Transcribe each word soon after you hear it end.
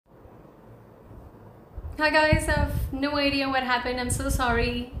Hi guys, I have no idea what happened. I'm so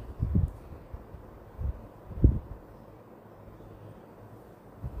sorry.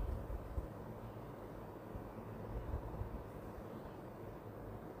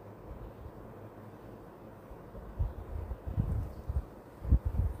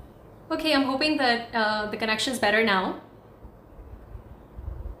 Okay, I'm hoping that the connection's better now.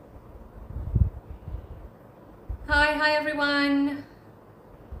 Hi everyone.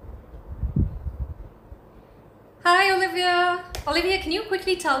 Hi Olivia. Olivia, can you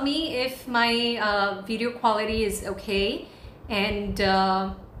quickly tell me if my video quality is okay? And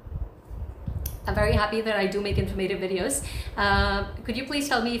I'm very happy that I do make informative videos. Could you please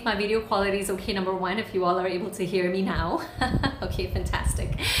tell me if my video quality is okay, number one, if you all are able to hear me now? Okay,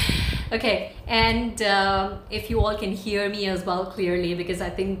 fantastic. Okay, and if you all can hear me as well clearly, because I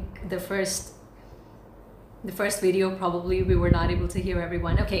think the first video probably we were not able to hear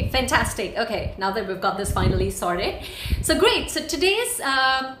everyone. Okay, fantastic. Okay, now that we've got this finally sorted. So great. So today's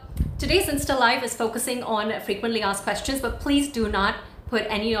Insta Live is focusing on frequently asked questions, but please do not put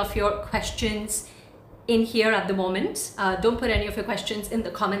any of your questions in here at the moment. Don't put any of your questions in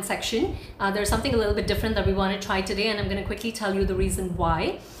the comment section. There's something a little bit different that we want to try today, and I'm going to quickly tell you the reason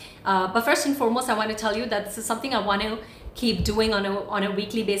why. But first and foremost, I want to tell you that this is something I want to keep doing on a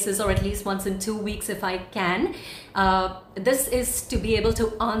weekly basis, or at least once in 2 weeks if I can. This is to be able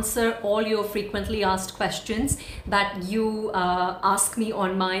to answer all your frequently asked questions that you ask me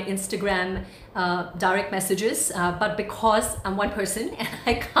on my Instagram direct messages, but because I'm one person and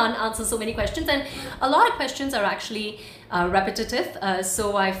I can't answer so many questions, and a lot of questions are actually repetitive,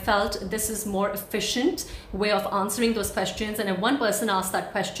 so I felt this is more efficient way of answering those questions. And if one person asks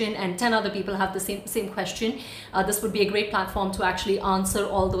that question and 10 other people have the same question, this would be a great platform to actually answer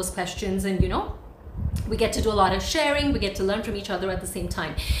all those questions, and you know, we get to do a lot of sharing, we get to learn from each other at the same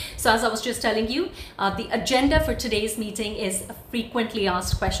time. So as I was just telling you, the agenda for today's meeting is frequently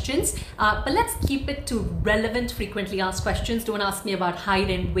asked questions, but let's keep it to relevant frequently asked questions. Don't ask me about height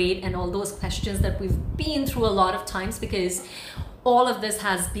and weight and all those questions that we've been through a lot of times, because all of this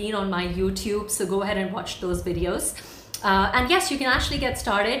has been on my YouTube, so go ahead and watch those videos. And yes, you can actually get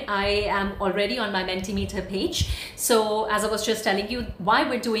started. I am already on my Mentimeter page. So as I was just telling you, why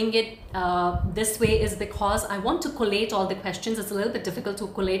we're doing it this way is because I want to collate all the questions. It's a little bit difficult to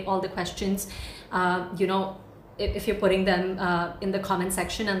collate all the questions, you know, if you're putting them in the comment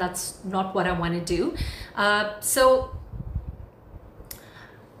section, and that's not what I want to do. So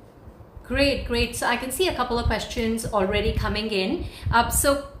great. So I can see a couple of questions already coming in.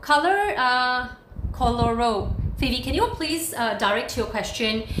 So Coloro. Phoebe, can you please direct your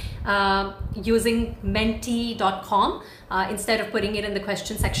question using menti.com instead of putting it in the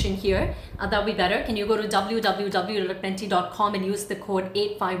question section here? That would be better. Can you go to www.menti.com and use the code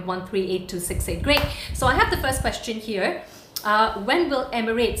 85138268? Great. So I have the first question here. When will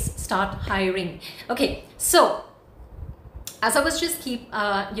Emirates start hiring? Okay, so as I was just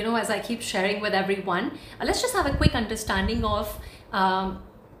as I keep sharing with everyone, let's just have a quick understanding of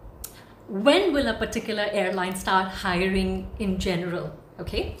when will a particular airline start hiring in general.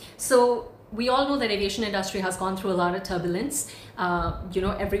 Okay, so we all know that aviation industry has gone through a lot of turbulence. You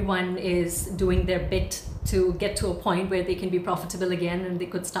know, everyone is doing their bit to get to a point where they can be profitable again and they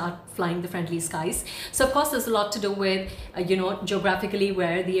could start flying the friendly skies. So of course there's a lot to do with you know, geographically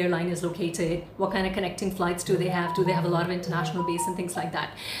where the airline is located, what kind of connecting flights do they have a lot of international base and things like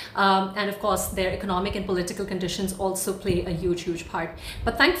that, and of course their economic and political conditions also play a huge part.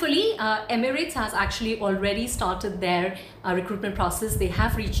 But thankfully Emirates has actually already started their recruitment process. They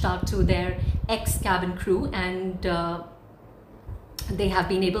have reached out to their ex-cabin crew, and they have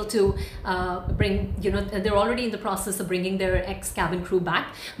been able to bring, you know, they're already in the process of bringing their ex-cabin crew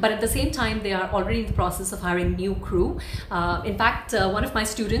back, but at the same time they are already in the process of hiring new crew. In fact, one of my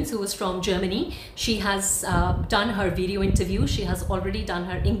students who was from Germany, she has done her video interview, she has already done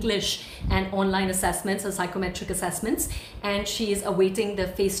her English and online assessments, or psychometric assessments, and she is awaiting the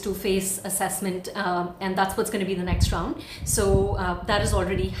face-to-face assessment, and that's what's going to be the next round. So that is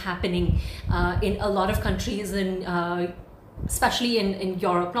already happening in a lot of countries, in especially in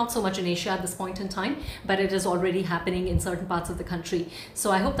Europe, not so much in Asia at this point in time, but it is already happening in certain parts of the country. So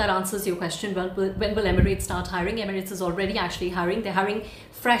I hope that answers your question. When will Emirates start hiring? Emirates is already actually hiring. They're hiring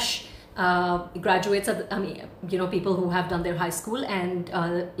fresh graduates, I mean, you know, people who have done their high school, and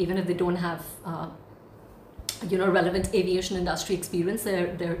even if they don't have you know, relevant aviation industry experience,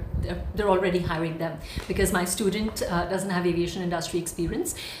 they're already hiring them, because my student doesn't have aviation industry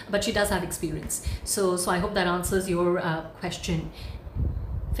experience, but she does have experience. So I hope that answers your question.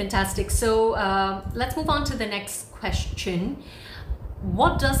 Fantastic. So let's move on to the next question.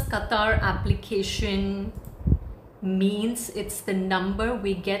 what does Qatar application means? It's the number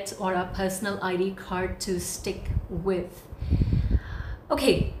we get or a personal ID card to stick with.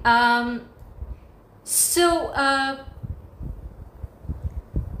 Okay,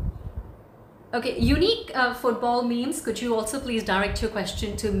 okay, unique football memes. Could you also please direct your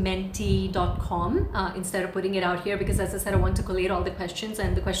question to menti.com instead of putting it out here? Because as I said, I want to collate all the questions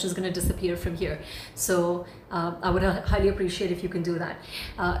and the question is going to disappear from here. So I would highly appreciate if you can do that.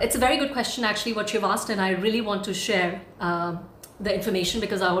 It's a very good question, actually, what you've asked, and I really want to share the information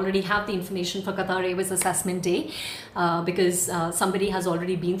because I already have the information for Qatar Airways Assessment Day because somebody has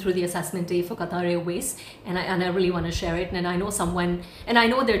already been through the assessment day for Qatar Airways, and I really want to share it. And I know someone, and I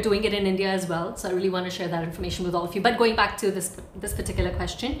know they're doing it in India as well, so I really want to share that information with all of you. But going back to this particular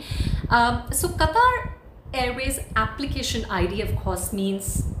question, so Qatar Airways application ID, of course,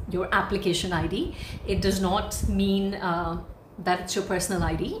 means your application ID. It does not mean that it's your personal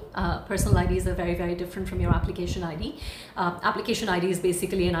ID. Personal IDs are very, very different from your application ID. Application ID is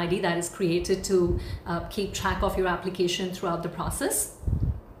basically an ID that is created to keep track of your application throughout the process.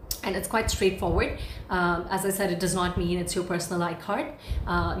 And it's quite straightforward. As I said, it does not mean it's your personal ID card.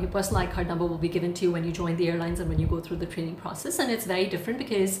 Your personal ID card number will be given to you when you join the airlines and when you go through the training process. And it's very different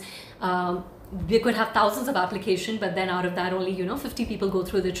because we could have thousands of applications, but then out of that only, 50 people go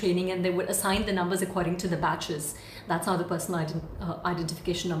through the training and they would assign the numbers according to the batches. That's how the personal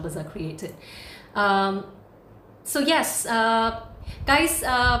identification numbers are created. So yes, guys,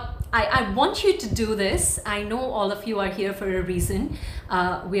 I want you to do this. I know all of you are here for a reason.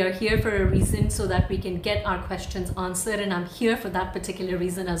 We are here for a reason so that we can get our questions answered, and I'm here for that particular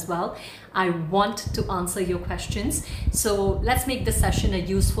reason as well. I want to answer your questions. So let's make this session a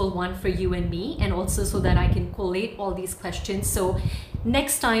useful one for you and me, and also so that I can collate all these questions. So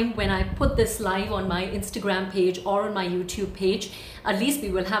next time when I put this live on my Instagram page or on my YouTube page, at least we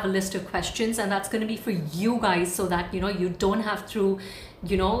will have a list of questions, and that's going to be for you guys so that you don't have to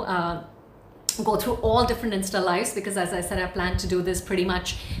go through all different Insta lives, because as I said, I plan to do this pretty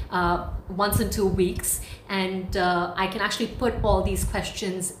much once in 2 weeks, and I can actually put all these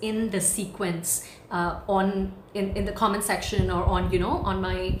questions in the sequence in the comment section or on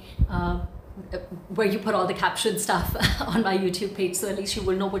my where you put all the caption stuff on my YouTube page, so at least you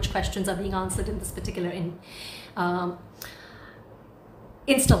will know which questions are being answered in this particular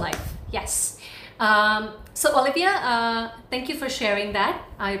Insta live. Yes. So Olivia, thank you for sharing that.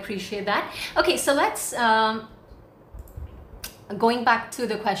 I appreciate that. Okay, so let's, going back to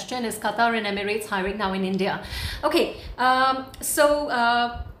the question, is Qatar and Emirates hiring now in India? Okay, so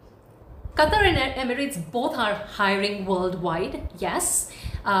Qatar and Emirates both are hiring worldwide, yes.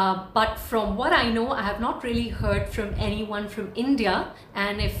 But from what I know, I have not really heard from anyone from India.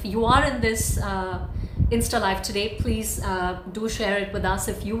 And if you are in this Insta live today, please do share it with us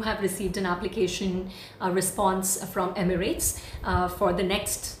if you have received an application response from Emirates for the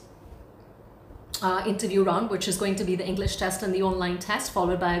next interview round, which is going to be the English test and the online test,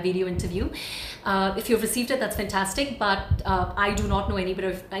 followed by a video interview. If you've received it, that's fantastic, but I do not know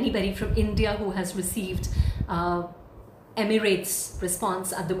anybody from India who has received Emirates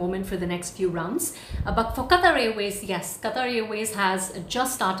response at the moment for the next few rounds. But for Qatar Airways, yes, Qatar Airways has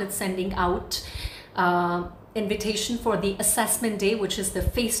just started sending out invitation for the assessment day, which is the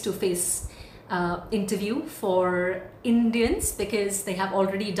face-to-face interview for Indians, because they have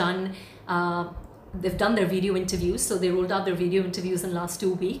already done they've done their video interviews. So they rolled out their video interviews in the last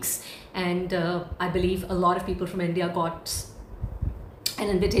 2 weeks, and I believe a lot of people from India got an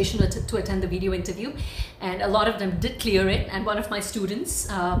invitation to attend the video interview, and a lot of them did clear it, and one of my students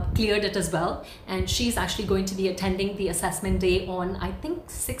cleared it as well, and she's actually going to be attending the assessment day on, I think,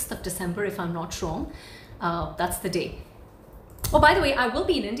 6th of December, if I'm not wrong. That's the day. Oh, by the way, I will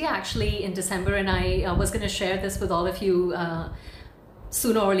be in India actually in December, and I was going to share this with all of you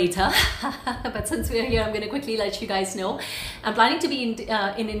sooner or later, but since we're here, I'm going to quickly let you guys know. I'm planning to be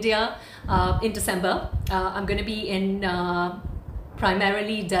in India in December. I'm going to be in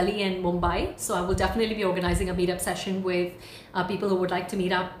primarily Delhi and Mumbai, so I will definitely be organizing a meetup session with people who would like to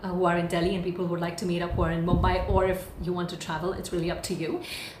meet up who are in Delhi, and people who would like to meet up who are in Mumbai, or if you want to travel, it's really up to you.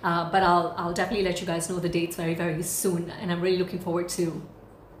 But I'll definitely let you guys know the dates very, very soon, and I'm really looking forward to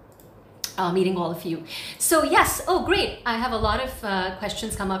meeting all of you. So yes, oh great, I have a lot of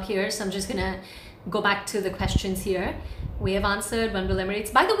questions come up here, so I'm just gonna go back to the questions here. We have answered when will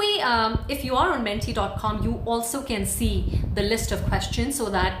Emirates. By the way, if you are on menti.com, you also can see the list of questions, so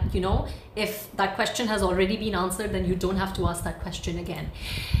that if that question has already been answered, then you don't have to ask that question again.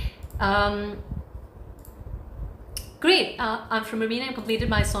 Great. I'm from Romania and completed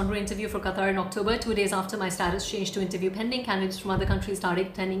my Sonru interview for Qatar in October. 2 days after my status changed to interview pending, candidates from other countries started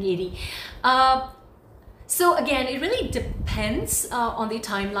attending 80. So again, it really depends on the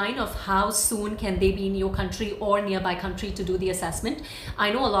timeline of how soon can they be in your country or nearby country to do the assessment.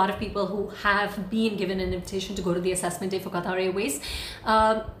 I know a lot of people who have been given an invitation to go to the assessment day for Qatar Airways.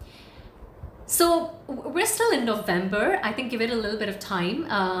 So we're still in November. I think give it a little bit of time.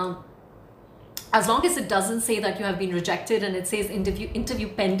 As long as it doesn't say that you have been rejected and it says interview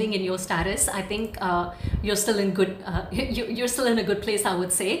pending in your status, I think you're still in good. You're still in a good place, I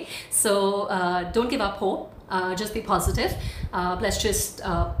would say. So don't give up hope. Just be positive. Let's just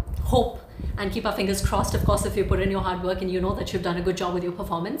hope and keep our fingers crossed. Of course, if you put in your hard work and you know that you've done a good job with your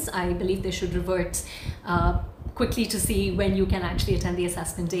performance, I believe they should revert quickly to see when you can actually attend the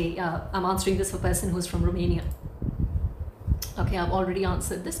assessment day. I'm answering this for a person who's from Romania. Okay, I've already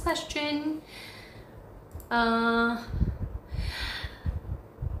answered this question. Qatar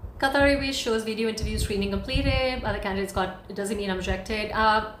Airways shows video interview screening completed. Other candidates got, it doesn't mean I'm rejected.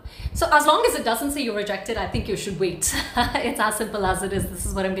 So as long as it doesn't say you're rejected, I think you should wait. It's as simple as it is. This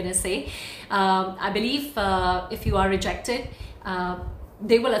is what I'm going to say. I believe if you are rejected,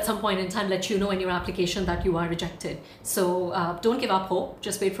 they will at some point in time let you know in your application that you are rejected. So don't give up hope.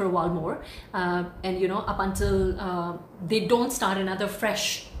 Just wait for a while more. And you know, up until they don't start another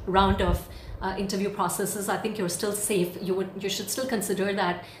fresh round of interview processes, I think you're still safe. You should still consider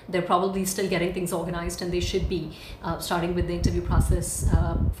that they're probably still getting things organized, and they should be starting with the interview process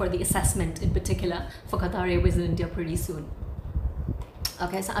for the assessment in particular for Qatar Airways in India pretty soon.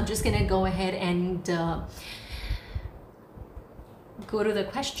 Okay, so I'm just gonna go ahead and go to the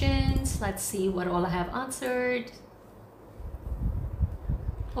questions. Let's see what all I have answered.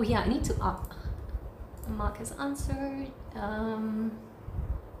 Oh yeah, I need to Mark has answered.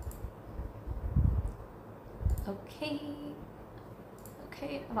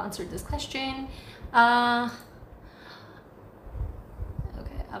 Okay, I've answered this question. Okay,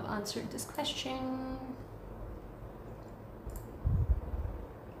 I've answered this question.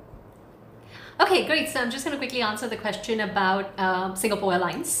 Okay, great. So I'm just going to quickly answer the question about Singapore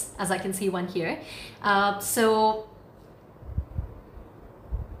Airlines, as I can see one here.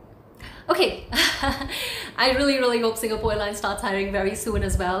 Okay, I really hope Singapore Airlines starts hiring very soon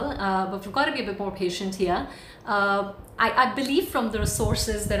as well, but we've got to be a bit more patient here. I believe from the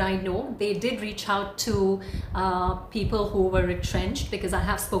sources that I know, they did reach out to people who were retrenched, because I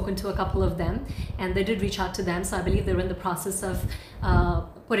have spoken to a couple of them and they did reach out to them. So I believe they're in the process of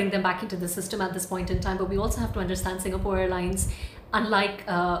putting them back into the system at this point in time. But we also have to understand Singapore Airlines, unlike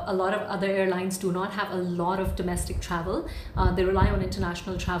a lot of other airlines, do not have a lot of domestic travel. They rely on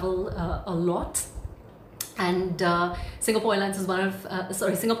international travel a lot. And Singapore Airlines is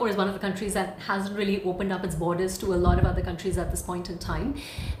Singapore is one of the countries that hasn't really opened up its borders to a lot of other countries at this point in time.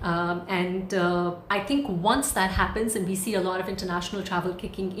 I think once that happens and we see a lot of international travel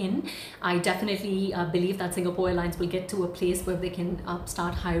kicking in, I definitely believe that Singapore Airlines will get to a place where they can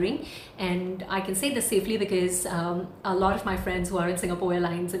start hiring. And I can say this safely because a lot of my friends who are in Singapore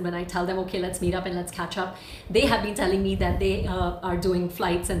Airlines, and when I tell them, okay, let's meet up and let's catch up, they have been telling me that they are doing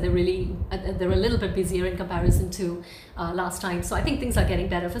flights and they're a little bit busier in comparison to last time. So I think things are getting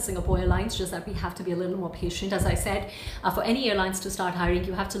better for Singapore Airlines, just that we have to be a little more patient. As I said, for any airlines to start hiring,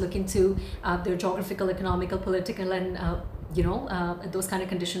 you have to look into their geographical, economical, political, and those kind of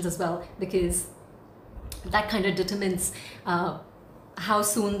conditions as well, because that kind of determines how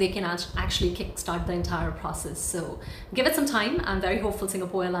soon they can actually kickstart the entire process. So give it some time. I'm very hopeful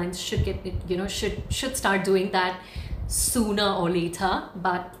Singapore Airlines should get it, should start doing that sooner or later.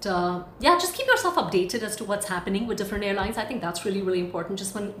 But yeah, just keep yourself updated as to what's happening with different airlines. I think that's really important.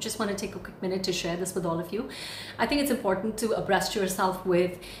 Just want to take a quick minute to share this with all of you. I think it's important to abreast yourself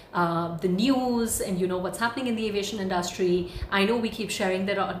with the news and what's happening in the aviation industry. I know we keep sharing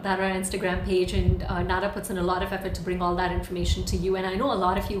that on our Instagram page, and Nada puts in a lot of effort to bring all that information to you, and I know a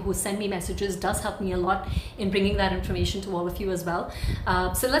lot of you who send me messages does help me a lot in bringing that information to all of you as well.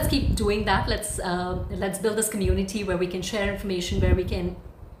 So let's keep doing that. Let's build this community where we can share information, where we can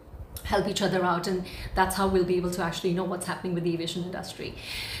help each other out, and that's how we'll be able to actually know what's happening with the aviation industry.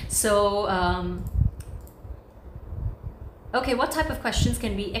 So okay, what type of questions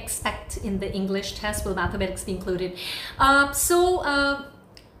can we expect in the English test? Will mathematics be included?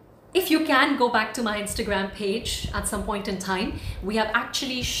 if you can go back to my Instagram page at some point in time, we have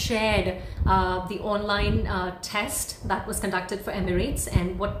actually shared the online test that was conducted for Emirates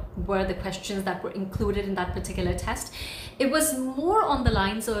and what were the questions that were included in that particular test. It was more on the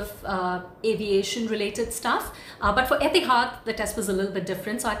lines of aviation related stuff, but for Etihad, the test was a little bit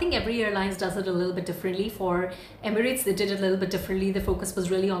different. So I think every airline does it a little bit differently. For Emirates, they did it a little bit differently. The focus was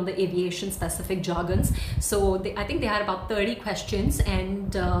really on the aviation specific jargons. So I think they had about 30 questions,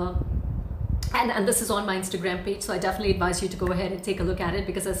 and this is on my Instagram page, so I definitely advise you to go ahead and take a look at it,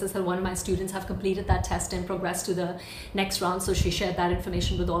 because as I said, one of my students have completed that test and progressed to the next round, so she shared that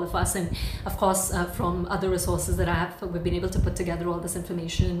information with all of us. And of course, from other resources that I have, we've been able to put together all this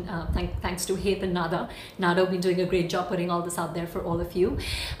information thanks to Hayth and Nada. Nada have been doing a great job putting all this out there for all of you.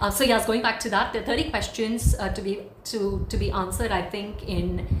 So yes, going back to that, there are 30 questions to be answered, I think,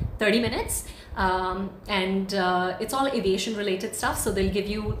 in 30 minutes. It's all aviation related stuff, so they'll give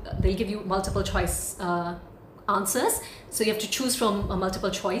you multiple choice answers, so you have to choose from a multiple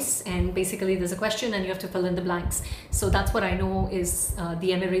choice, and basically there's a question and you have to fill in the blanks. So that's what I know is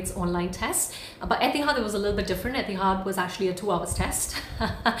the Emirates online test. But Etihad, it was a little bit different. Etihad was actually a 2 hours test.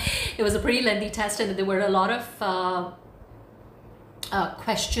 It was a pretty lengthy test, and there were a lot of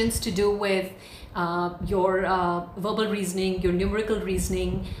questions to do with your verbal reasoning, your numerical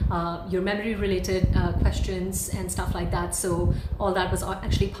reasoning, your memory related questions and stuff like that. So all that was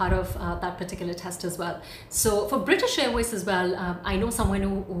actually part of that particular test as well. So for British Airways as well, I know someone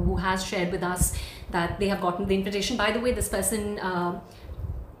who has shared with us that they have gotten the invitation. By the way, this person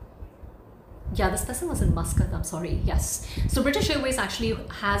this person was in Muscat, I'm sorry, yes. So British Airways actually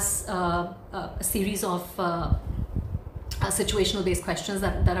has a series of situational based questions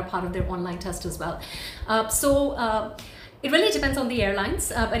that are part of their online test as well. It really depends on the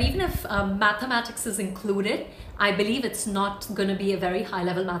airlines, but even if mathematics is included, I believe it's not going to be a very high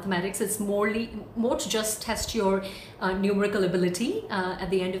level mathematics. It's more to just test your numerical ability at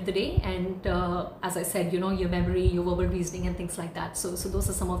the end of the day, and as I said, your memory, your verbal reasoning and things like that. So those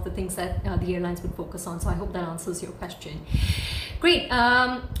are some of the things that the airlines would focus on. So I hope that answers your question. Great.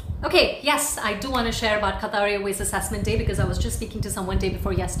 Okay, yes, I do want to share about Qatar Airways Assessment Day, because I was just speaking to someone day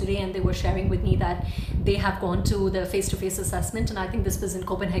before yesterday and they were sharing with me that they have gone to the face-to-face assessment, and I think this was in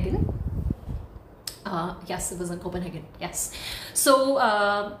Copenhagen. Yes, it was in Copenhagen, yes.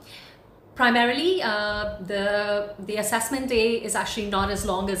 So primarily the assessment day is actually not as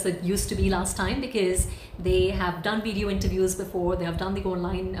long as it used to be last time, because they have done video interviews before, they have done the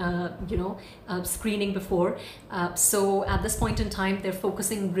online screening before. So at this point in time, they're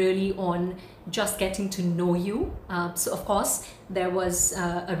focusing really on just getting to know you. So of course there was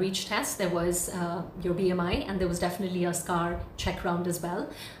a reach test, there was your BMI, and there was definitely a SCAR check round as well,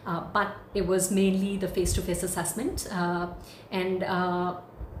 but it was mainly the face-to-face assessment.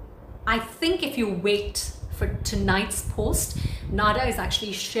 I think if you wait for tonight's post, Nada is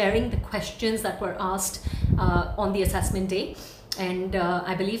actually sharing the questions that were asked on the assessment day. And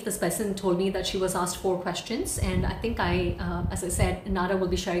I believe this person told me that she was asked 4 questions, and I think as I said, Nada will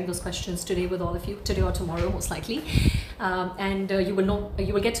be sharing those questions today with all of you, today or tomorrow most likely, and you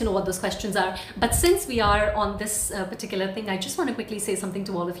will get to know what those questions are. But since we are on this particular thing, I just want to quickly say something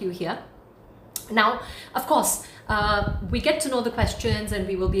to all of you here. Now, of course, we get to know the questions and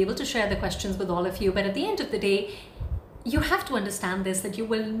we will be able to share the questions with all of you, but at the end of the day, you have to understand this, that you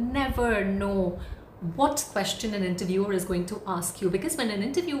will never know what question an interviewer is going to ask you, because when an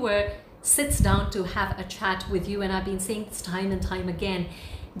interviewer sits down to have a chat with you, and I've been saying this time and time again,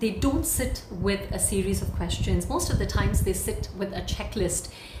 they don't sit with a series of questions. Most of the times they sit with a checklist,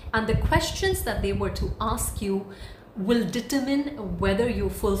 and the questions that they were to ask you will determine whether you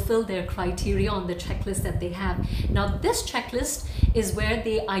fulfill their criteria on the checklist that they have. Now, this checklist is where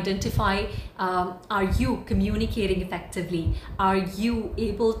they identify, are you communicating effectively? Are you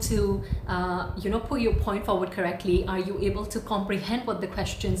able to, put your point forward correctly? Are you able to comprehend what the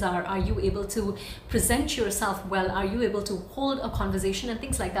questions are? Are you able to present yourself well? Are you able to hold a conversation and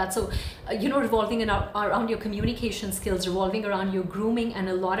things like that? So, revolving around your communication skills, revolving around your grooming and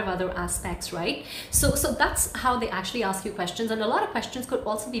a lot of other aspects, right? So that's how they actually ask you questions. And a lot of questions could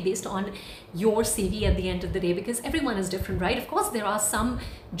also be based on your CV at the end of the day, because everyone is different, right? Of course, there are some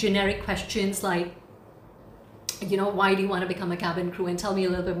generic questions like, you know, why do you want to become a cabin crew, and tell me a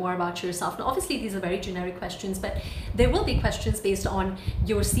little bit more about yourself. Now, obviously, these are very generic questions, but there will be questions based on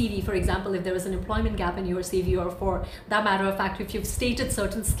your CV. For example, if there is an employment gap in your CV, or for that matter of fact, if you've stated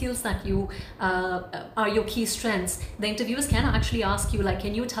certain skills that you are your key strengths, the interviewers can actually ask you, like,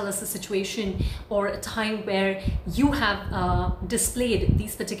 can you tell us a situation or a time where you have displayed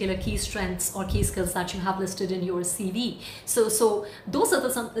these particular key strengths or key skills that you have listed in your CV. So those are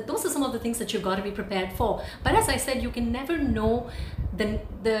some of the things that you've got to be prepared for. But as I said, you can never know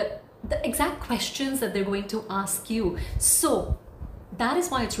the exact questions that they're going to ask you. So that is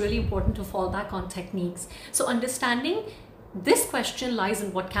why it's really important to fall back on techniques. So understanding this question lies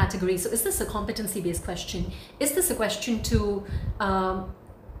in what category. So is this a competency-based question? Is this a question to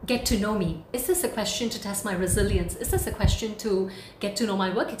get to know me? Is this a question to test my resilience? Is this a question to get to know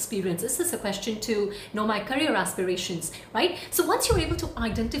my work experience? Is this a question to know my career aspirations, right? So once you're able to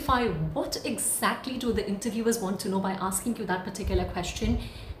identify what exactly do the interviewers want to know by asking you that particular question,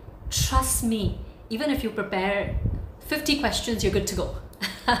 trust me, even if you prepare 50 questions, you're good to go.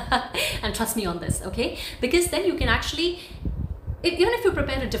 And trust me on this, okay? Because then you can actually, even if you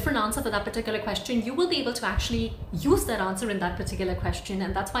prepare a different answer for that particular question, you will be able to actually use that answer in that particular question.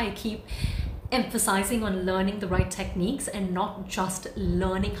 And that's why I keep emphasizing on learning the right techniques and not just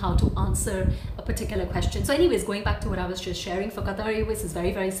learning how to answer a particular question. So anyways, going back to what I was just sharing, for Qatar Airways is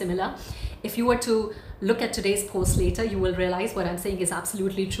very, very similar. If you were to look at today's post later, you will realize what I'm saying is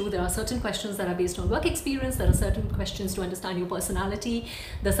absolutely true. There are certain questions that are based on work experience. There are certain questions to understand your personality.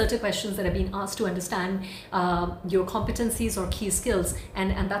 There are certain questions that are being asked to understand your competencies or key skills.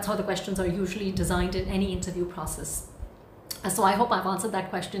 And that's how the questions are usually designed in any interview process. So I hope I've answered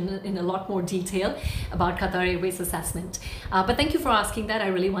that question in a lot more detail about Qatar Airways assessment. But thank you for asking that. I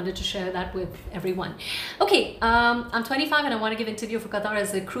really wanted to share that with everyone. Okay, I'm 25 and I want to give interview for Qatar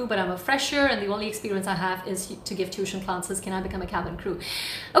as a crew, but I'm a fresher and the only experience I have is to give tuition classes. Can I become a cabin crew?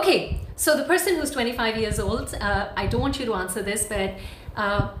 Okay, so the person who's 25 years old, I don't want you to answer this, but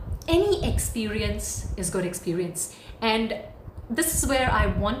any experience is good experience. And this is where I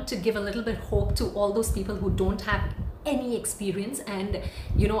want to give a little bit hope to all those people who don't have any experience. And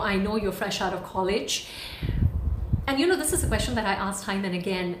you know, I know you're fresh out of college, and you know, this is a question that I ask time and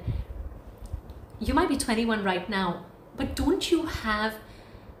again. You might be 21 right now, but don't you have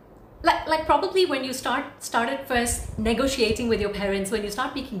like probably when you started first negotiating with your parents, when you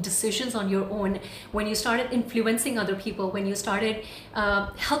start making decisions on your own, when you started influencing other people, when you started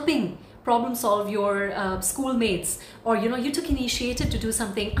helping problem solve your schoolmates, or you know, you took initiative to do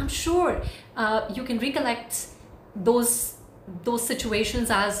something, I'm sure you can recollect those situations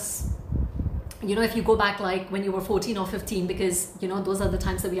as, you know, if you go back like when you were 14 or 15, because you know, those are the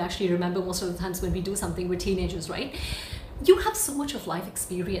times that we actually remember most of the times when we do something. We're teenagers, right? You have so much of life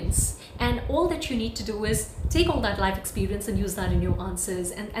experience, and all that you need to do is take all that life experience and use that in your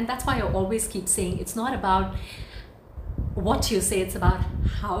answers. And that's why I always keep saying it's not about what you say, it's about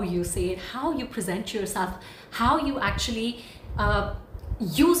how you say it, how you present yourself, how you actually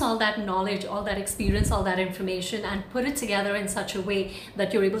use all that knowledge, all that experience, all that information, and put it together in such a way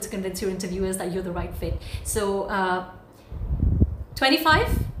that you're able to convince your interviewers that you're the right fit. So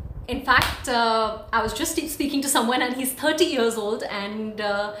 25, in fact, I was just speaking to someone and he's 30 years old, and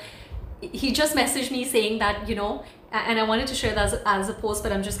he just messaged me saying that, you know, and I wanted to share that as a post,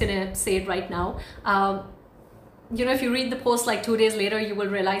 but I'm just gonna say it right now. You know, if you read the post like 2 days later, you will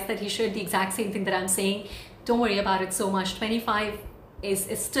realize that he shared the exact same thing that I'm saying. Don't worry about it so much. 25 is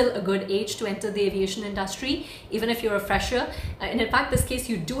still a good age to enter the aviation industry, even if you're a fresher. And in fact, this case,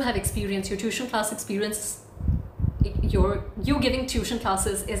 you do have experience. Your tuition class experience, you giving tuition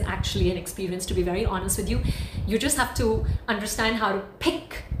classes is actually an experience, to be very honest with you. You just have to understand how to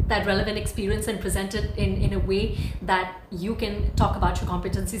pick that relevant experience and present it in a way that you can talk about your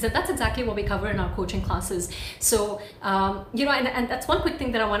competencies. And that's exactly what we cover in our coaching classes. So, you know, and that's one quick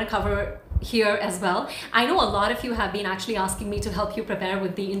thing that I want to cover here as well. I know a lot of you have been actually asking me to help you prepare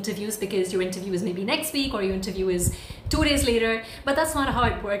with the interviews, because your interview is maybe next week or your interview is 2 days later, but that's not how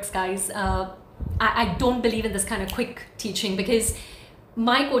it works, guys. I don't believe in this kind of quick teaching, because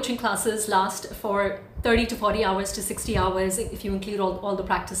my coaching classes last for 30 to 40 hours to 60 hours if you include all the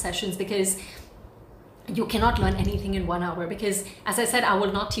practice sessions, because you cannot learn anything in 1 hour. Because as I said, I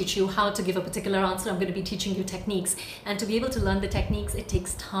will not teach you how to give a particular answer. I'm going to be teaching you techniques, and to be able to learn the techniques, it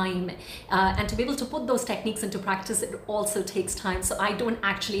takes time, and to be able to put those techniques into practice, it also takes time. So I don't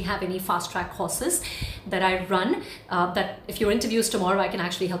actually have any fast track courses that I run that if your interview is tomorrow, I can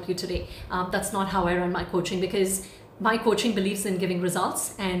actually help you today. That's not how I run my coaching, because my coaching believes in giving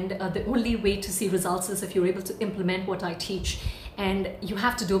results, and the only way to see results is if you're able to implement what I teach. and you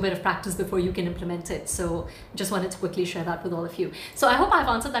have to do a bit of practice before you can implement it. So just wanted to quickly share that with all of you. So I hope I've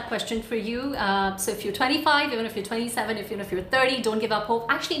answered that question for you. So if you're 25, even if you're 27, even if you're 30, don't give up hope.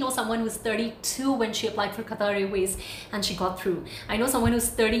 I actually know someone who's 32 when she applied for Qatar Airways and she got through. I know someone who's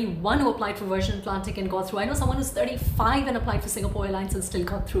 31 who applied for Virgin Atlantic and got through. I know someone who's 35 and applied for Singapore Airlines and still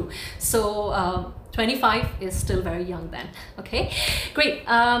got through. So 25 is still very young then. Okay, great.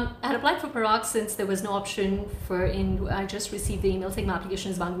 I had applied for Parag since there was no option for in. I just received the email saying my application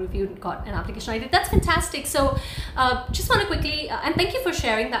is being reviewed, got an application ID. That's fantastic. So just want to quickly, and thank you for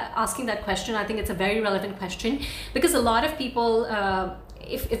sharing that, asking that question. I think it's a very relevant question because a lot of people,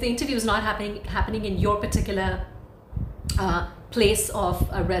 if the interview is not happening in your particular place of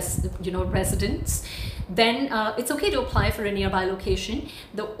residence, then it's okay to apply for a nearby location.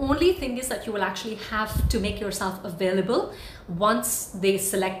 The only thing is that you will actually have to make yourself available. Once they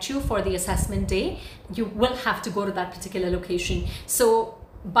select you for the assessment day, you will have to go to that particular location. So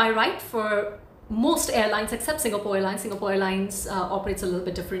by right, for most airlines except Singapore Airlines operates a little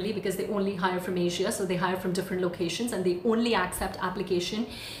bit differently because they only hire from Asia, so they hire from different locations and they only accept application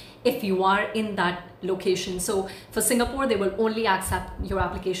if you are in that location. So for Singapore, they will only accept your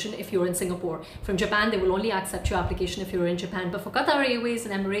application if you're in Singapore. From Japan, they will only accept your application if you're in Japan. But for Qatar Airways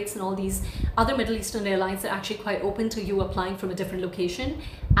and Emirates and all these other Middle Eastern airlines, they're actually quite open to you applying from a different location,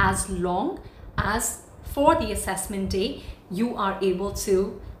 as long as for the assessment day, you are able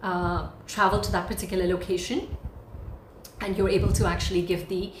to travel to that particular location and you're able to actually give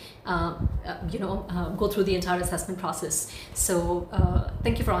the, go through the entire assessment process. So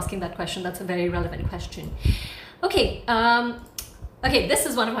thank you for asking that question. That's a very relevant question. Okay, okay, this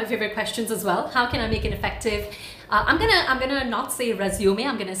is one of my favorite questions as well. How can I make an effective, I'm gonna not say resume,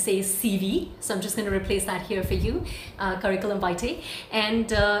 I'm gonna say CV. So I'm just gonna replace that here for you, curriculum vitae. And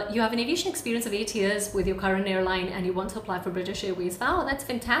you have an aviation experience of 8 years with your current airline and you want to apply for British Airways. Wow, that's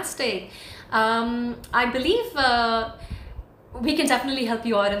fantastic. I believe we can definitely help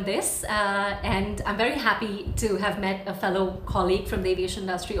you out in this, and I'm very happy to have met a fellow colleague from the aviation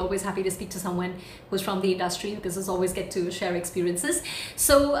industry. Always happy to speak to someone who's from the industry because it's always get to share experiences.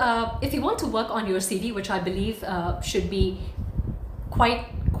 So if you want to work on your CV, which I believe should be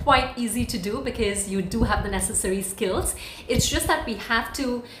quite easy to do because you do have the necessary skills. It's just that we have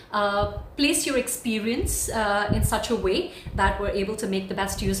to place your experience in such a way that we're able to make the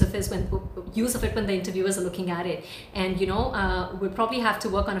best use of it when the interviewers are looking at it. And we'll probably have to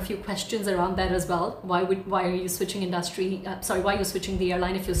work on a few questions around that as well. Why are you switching industry? Why are you switching the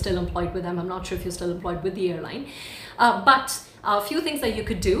airline if you're still employed with them? I'm not sure if you're still employed with the airline, but a few things that you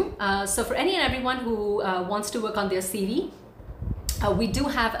could do. So for any and everyone who wants to work on their CV, we do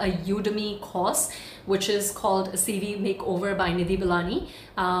have a Udemy course which is called a CV Makeover by Nidhi Belani.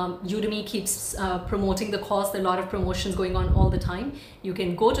 Udemy keeps promoting the course. There are a lot of promotions going on all the time. You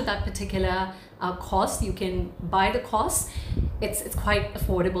can go to that particular course. You can buy the course. It's quite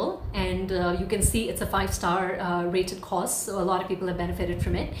affordable, and you can see it's a 5-star rated course. So a lot of people have benefited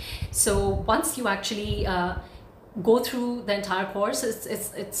from it. So once you actually go through the entire course,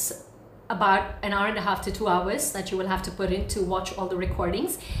 it's about an hour and a half to 2 hours that you will have to put in to watch all the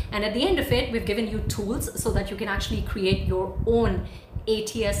recordings. And at the end of it, we've given you tools so that you can actually create your own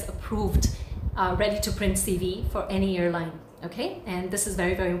ATS approved, ready to print CV for any airline. Okay, and this is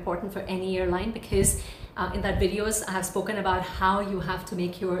very, very important for any airline because in that videos I have spoken about how you have to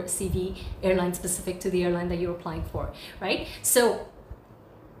make your CV airline specific to the airline that you're applying for, right? So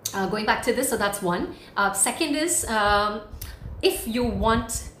going back to this, so that's one. Second is, if you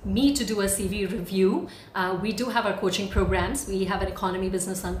want me to do a CV review, we do have our coaching programs. We have an economy,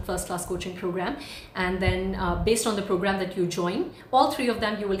 business and first class coaching program. And then based on the program that you join, all 3 of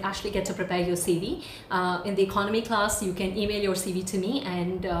them, you will actually get to prepare your CV. In the economy class, you can email your CV to me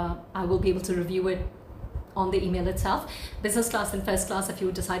and I will be able to review it on the email itself. Business class and first class, if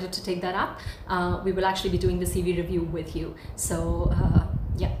you decided to take that up, we will actually be doing the CV review with you. So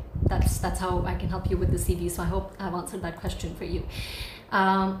yeah, that's how I can help you with the CV. So I hope I've answered that question for you.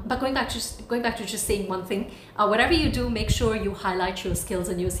 But going back to just saying one thing, whatever you do, make sure you highlight your skills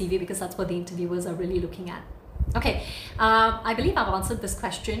in your CV because that's what the interviewers are really looking at. Okay, I believe I've answered this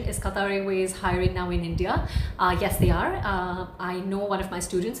question. Is Qatar Airways hiring now in India? Yes, they are. I know one of my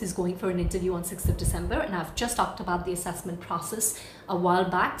students is going for an interview on 6th of December, and I've just talked about the assessment process a while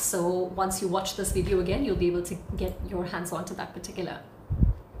back. So once you watch this video again, you'll be able to get your hands onto that particular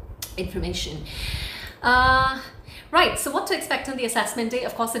information. Right, so what to expect on the assessment day?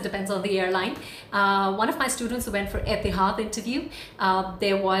 Of course, it depends on the airline. One of my students who went for Etihad interview,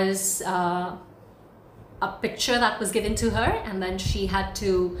 there was a picture that was given to her, and then she had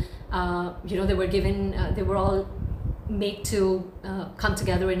to, they were all made to come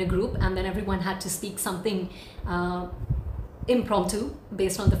together in a group, and then everyone had to speak something impromptu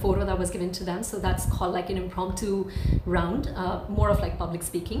based on the photo that was given to them. So that's called like an impromptu round, more of like public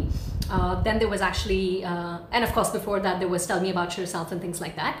speaking. Then there was actually, and of course before that there was tell me about yourself and things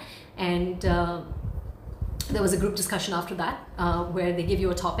like that. And there was a group discussion after that where they give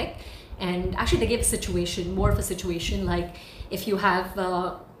you a topic, and actually they give a situation, more of a situation, like if you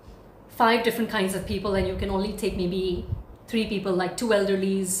have 5 different kinds of people and you can only take maybe 3 people, like 2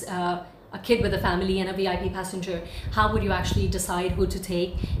 elderlies, a kid with a family and a VIP passenger, how would you actually decide who to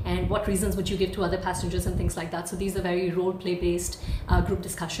take, and what reasons would you give to other passengers and things like that. So these are very role play based group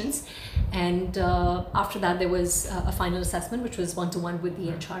discussions. And after that there was a final assessment, which was one-to-one with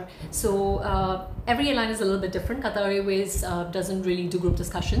the HR. So every airline is a little bit different. Qatar Airways doesn't really do group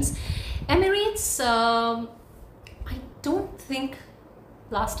discussions. Emirates, I don't think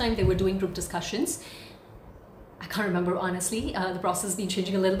last time they were doing group discussions. I can't remember honestly. The process has been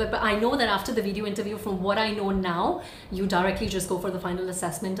changing a little bit, but I know that after the video interview, from what I know now, you directly just go for the final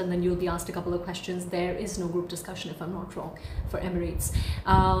assessment and then you'll be asked a couple of questions. There is no group discussion, if I'm not wrong, for Emirates.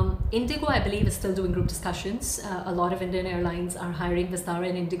 Indigo, I believe, is still doing group discussions. A lot of Indian airlines are hiring Vistara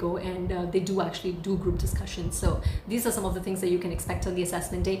and Indigo, and they do actually do group discussions. So these are some of the things that you can expect on the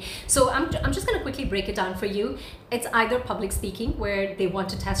assessment day. So I'm just going to quickly break it down for you. It's either public speaking, where they want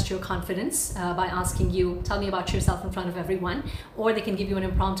to test your confidence by asking you, tell me about yourself in front of everyone, or they can give you an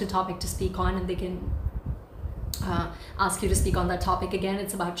impromptu topic to speak on, and they can ask you to speak on that topic again.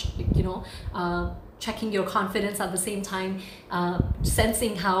 It's about, you know, checking your confidence at the same time,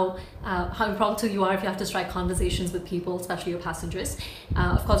 sensing how impromptu you are if you have to strike conversations with people, especially your passengers.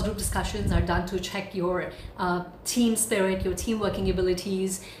 Of course, group discussions are done to check your team spirit, your team working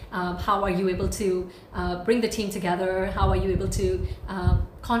abilities. How are you able to bring the team together? How are you able to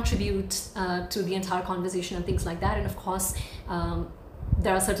contribute to the entire conversation and things like that? And of course,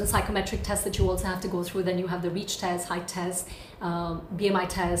 there are certain psychometric tests that you also have to go through. Then you have the reach test, height test, BMI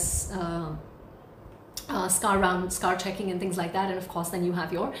tests, scar checking and things like that. And of course then you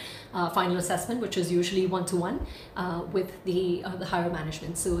have your final assessment, which is usually one-to-one with the higher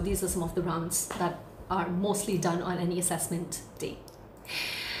management. So these are some of the rounds that are mostly done on any assessment day.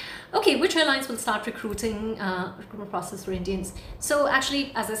 Okay, which airlines will start recruitment process for Indians? So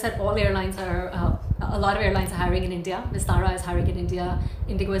actually, as I said, all airlines are, a lot of airlines are hiring in India. Vistara is hiring in India.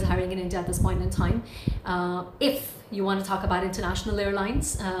 Indigo is hiring in India at this point in time. If you want to talk about international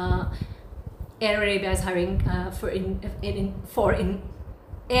airlines, Air Arabia is hiring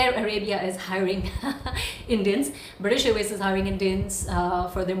Air Arabia is hiring Indians. British Airways is hiring Indians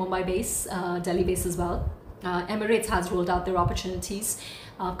for their Mumbai base, Delhi base as well. Emirates has rolled out their opportunities.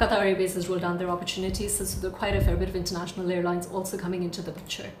 Qatar Airways has rolled out their opportunities. So there are quite a fair bit of international airlines also coming into the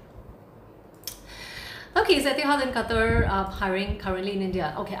picture. Okay, is Etihad and Qatar hiring currently in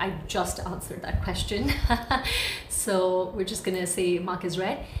India? Okay, I just answered that question. So we're just gonna say mark is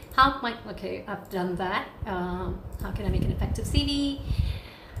red. Okay, I've done that. How can I make an effective CV?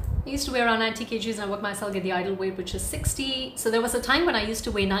 I used to weigh around 90 kgs and I worked myself to get the idle weight, which is 60. So there was a time when I used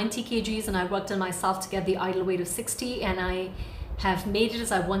to weigh 90 kgs and I worked on myself to get the idle weight of 60, and I have made it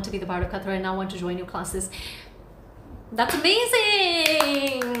as I want to be the part of Qatar and now want to join your classes. That's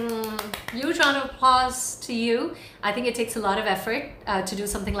amazing! Huge round of applause to you. I think it takes a lot of effort to do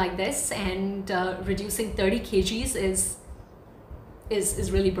something like this, and reducing 30 kgs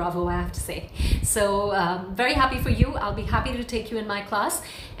is really bravo, I have to say. So very happy for you. I'll be happy to take you in my class,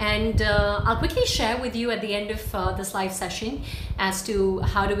 and I'll quickly share with you at the end of this live session as to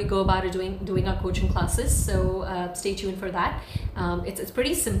how do we go about doing our coaching classes. So stay tuned for that. It's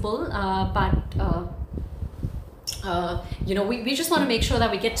pretty simple, but you know, we just want to make sure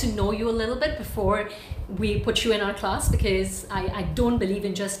that we get to know you a little bit before we put you in our class, because I don't believe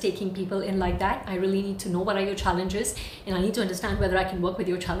in just taking people in like that. I really need to know what are your challenges, and I need to understand whether I can work with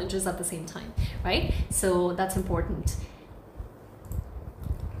your challenges at the same time, right? So that's important.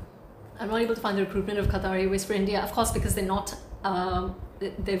 I'm not able to find the recruitment of Qatar Airways for India, of course, because they're not,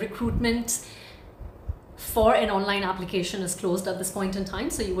 the recruitment for an online application is closed at this point in time,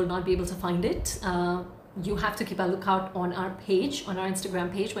 so you will not be able to find it. You have to keep a lookout on our page, on our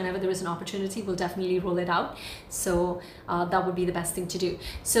Instagram page. Whenever there is an opportunity, we'll definitely roll it out. So that would be the best thing to do.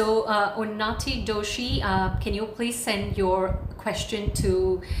 So Onati Doshi, can you please send your question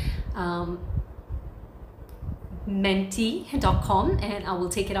to menti.com and I will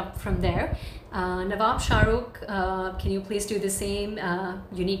take it up from there. Nawab Shahrukh, can you please do the same?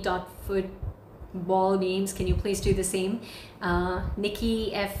 Unique.football memes, can you please do the same?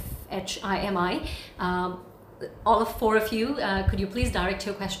 Nikki FHIMI, all 4 of you, could you please direct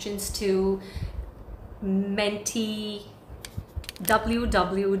your questions to Menti,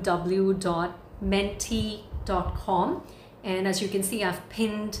 www.menti.com. And as you can see, I've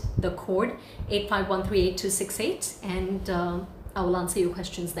pinned the code 85138 and I will answer your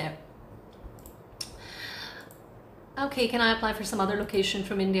questions there. Okay, can I apply for some other location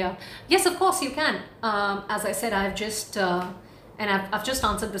from India? Yes, of course you can. As I said, I've just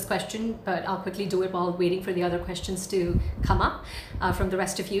answered this question, but I'll quickly do it while waiting for the other questions to come up from the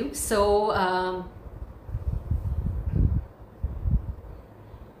rest of you. So,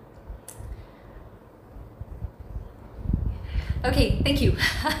 okay, thank you.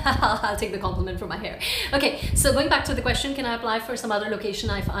 I'll take the compliment for my hair. Okay, so going back to the question, can I apply for some other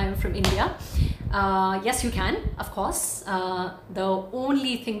location if I am from India? Yes, you can, of course. The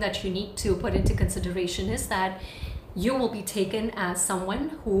only thing that you need to put into consideration is that you will be taken as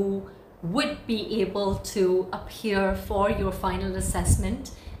someone who would be able to appear for your final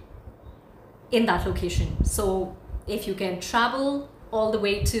assessment in that location. So if you can travel all the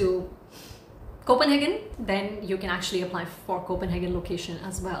way to Copenhagen, then you can actually apply for Copenhagen location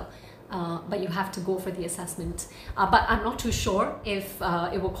as well. But you have to go for the assessment. But I'm not too sure if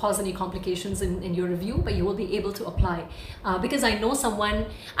it will cause any complications in your review, but you will be able to apply. Because I know someone,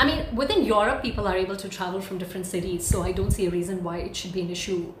 I mean, within Europe, people are able to travel from different cities, so I don't see a reason why it should be an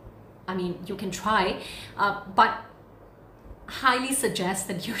issue. I mean, you can try, but highly suggest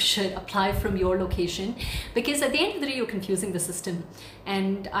that you should apply from your location, because at the end of the day you're confusing the system,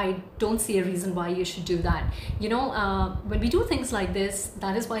 and I don't see a reason why you should do that. You know, when we do things like this,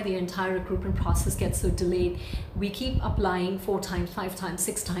 that is why the entire recruitment process gets so delayed. We keep applying 4 times, 5 times,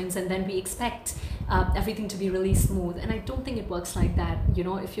 6 times, and then we expect everything to be really smooth, and I don't think it works like that. You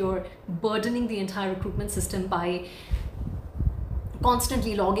know, if you're burdening the entire recruitment system by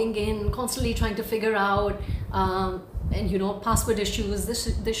constantly logging in, constantly trying to figure out and you know, password issues, this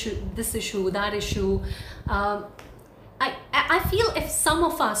issue, that issue. I feel if some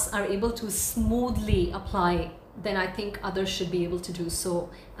of us are able to smoothly apply, then I think others should be able to do so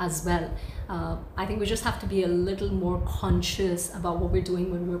as well. I think we just have to be a little more conscious about what we're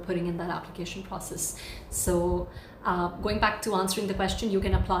doing when we're putting in that application process. So going back to answering the question, you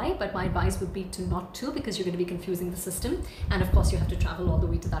can apply, but my advice would be to not to, because you're going to be confusing the system. And of course you have to travel all the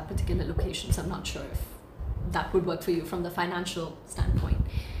way to that particular location. So I'm not sure if that would work for you from the financial standpoint.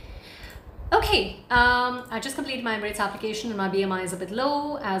 Okay, I just completed my Emirates application and my BMI is a bit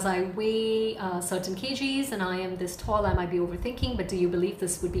low as I weigh certain kgs and I am this tall. I might be overthinking, but do you believe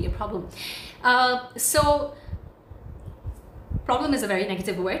this would be a problem? So problem is a very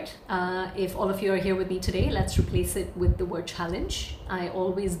negative word. If all of you are here with me today, let's replace it with the word challenge. I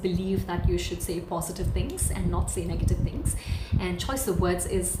always believe that you should say positive things and not say negative things. And choice of words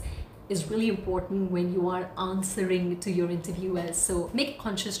is really important when you are answering to your interviewers. So make a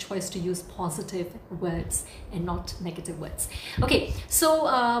conscious choice to use positive words and not negative words. Okay, so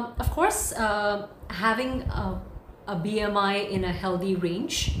of course, having a BMI in a healthy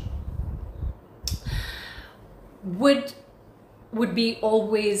range would be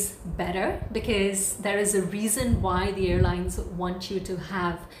always better, because there is a reason why the airlines want you to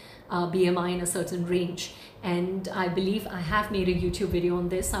have BMI in a certain range. And I believe I have made a YouTube video on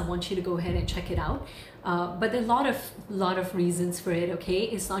this. I want you to go ahead and check it out. But there are a lot of reasons for it, okay?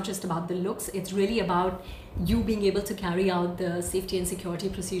 It's not just about the looks. It's really about you being able to carry out the safety and security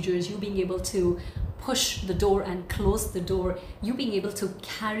procedures, you being able to push the door and close the door, you being able to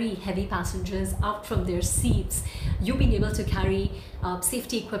carry heavy passengers out from their seats, you being able to carry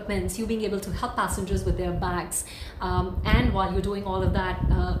safety equipments, you being able to help passengers with their bags. And while you're doing all of that,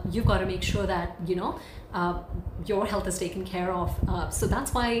 you've got to make sure that, you know, your health is taken care of. So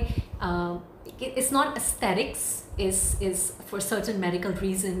that's why it's not aesthetics, is for certain medical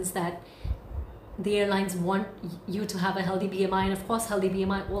reasons that the airlines want you to have a healthy BMI. And of course, healthy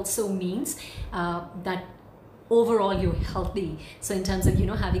BMI also means that overall you're healthy. So in terms of, you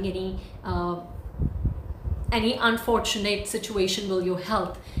know, having any unfortunate situation where your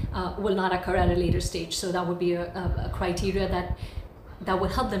health will not occur at a later stage. So that would be a criteria that will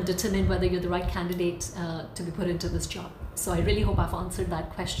help them determine whether you're the right candidate to be put into this job. So I really hope I've answered that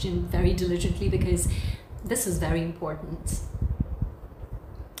question very diligently, because this is very important.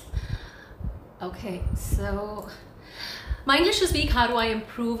 Okay, so my English is weak. How do I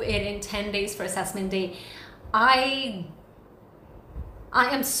improve it in 10 days for assessment day? I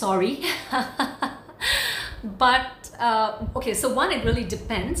am sorry. But okay, so one, it really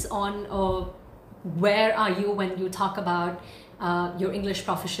depends on where are you when you talk about your English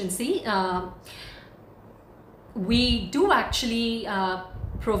proficiency. We do actually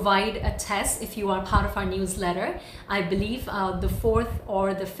provide a test if you are part of our newsletter. I believe the 4th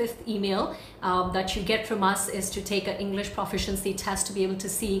or the 5th email that you get from us is to take an English proficiency test to be able to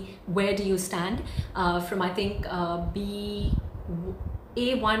see where do you stand from, I think,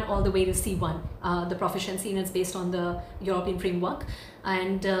 A1 all the way to C1, the proficiency, and it's based on the European framework.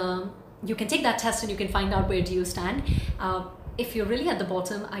 And you can take that test and you can find out where do you stand. If you're really at the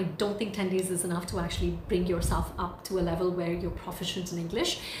bottom, I don't think 10 days is enough to actually bring yourself up to a level where you're proficient in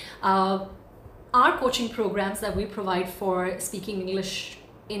English. Our coaching programs that we provide for speaking English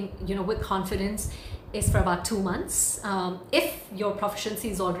with confidence is for about 2 months. If your proficiency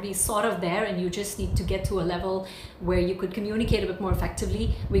is already sort of there and you just need to get to a level where you could communicate a bit more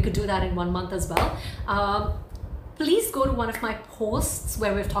effectively, we could do that in 1 month as well. Please go to one of my posts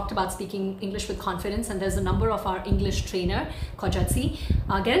where we've talked about speaking English with confidence, and there's a number of our English trainer, Kojatsi.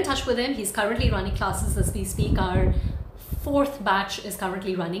 Get in touch with him. He's currently running classes as we speak. Our 4th batch is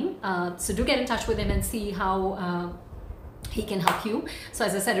currently running. So do get in touch with him and see how he can help you. So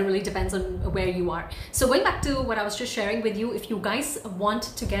as I said, it really depends on where you are. So going back to what I was just sharing with you, if you guys want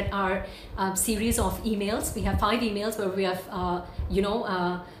to get our series of emails, we have 5 emails where we have,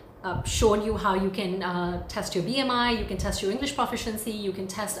 shown you how you can test your BMI, you can test your English proficiency, you can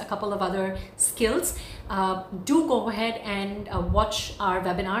test a couple of other skills. Do go ahead and watch our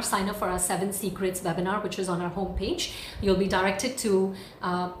webinar, sign up for our 7 Secrets webinar, which is on our homepage. You'll be directed to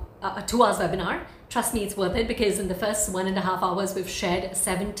a 2 hours webinar. Trust me, it's worth it, because in the first 1.5 hours, we've shared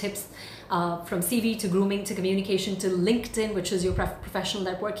 7 tips from CV to grooming to communication to LinkedIn, which is your professional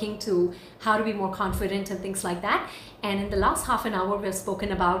networking, to how to be more confident and things like that. And in the last half an hour, we've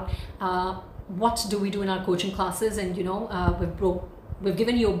spoken about what do we do in our coaching classes, and we've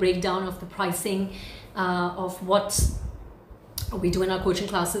given you a breakdown of the pricing of what we do in our coaching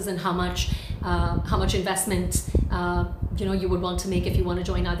classes and how much investment you would want to make if you want to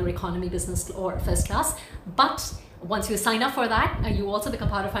join either economy, business, or first class. But once you sign up for that, you also become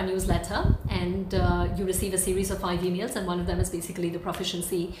part of our newsletter, and you receive a series of 5 emails, and one of them is basically the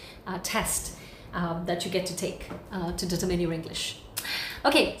proficiency test that you get to take to determine your English.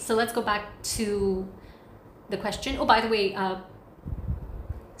 Okay, so let's go back to the question. Oh, by the way,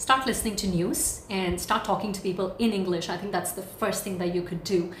 start listening to news and start talking to people in English. I think that's the first thing that you could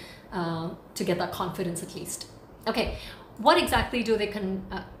do to get that confidence at least. Okay, what exactly do they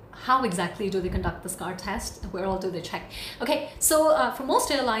how exactly do they conduct the SCAR test? Where all do they check? Okay, so for most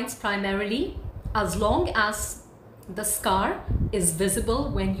airlines, primarily, as long as the SCAR is visible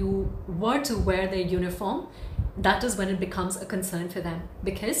when you were to wear their uniform, that is when it becomes a concern for them,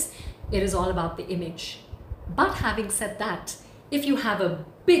 because it is all about the image. But having said that, if you have a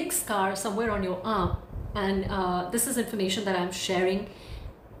big scar somewhere on your arm, and this is information that I'm sharing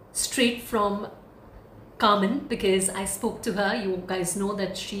straight from Carmen, because I spoke to her. You guys know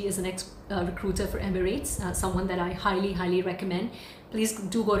that she is an ex-recruiter for Emirates, someone that I highly recommend. Please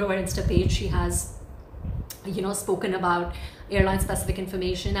do go to her Insta page. She has spoken about airline specific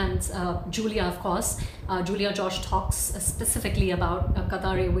information, and Julia, of course, Julia Josh talks specifically about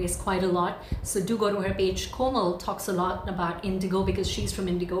Qatar Airways quite a lot, so do go to her page. Komal talks a lot about Indigo because she's from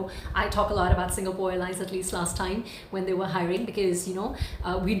Indigo. I talk a lot about Singapore Airlines, at least last time when they were hiring, because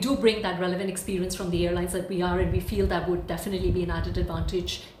we do bring that relevant experience from the airlines that we are, and we feel that would definitely be an added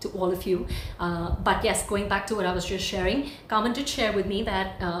advantage to all of you. But yes, going back to what I was just sharing, Carmen did share with me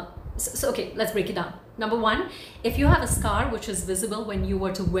that okay, let's break it down. Number 1, if you have a scar which is visible when you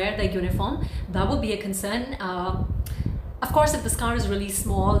were to wear the uniform, that will be a concern. Of course, if the scar is really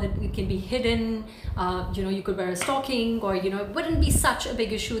small, it can be hidden. You could wear a stocking, or it wouldn't be such a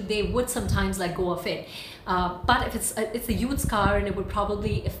big issue. They would sometimes let go of it. But if it's a huge scar, and it would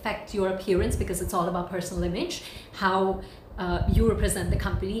probably affect your appearance, because it's all about personal image. How you represent the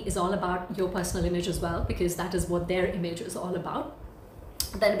company is all about your personal image as well, because that is what their image is all about.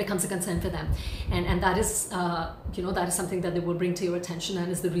 Then it becomes a concern for them, and that is that is something that they will bring to your attention, and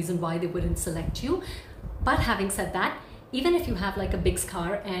is the reason why they wouldn't select you. But having said that, even if you have like a big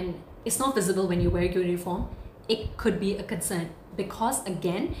scar and it's not visible when you wear your uniform, it could be a concern, because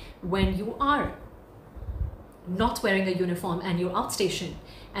again, when you are not wearing a uniform and you're outstation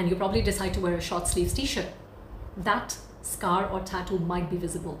and you probably decide to wear a short sleeves t-shirt, that scar or tattoo might be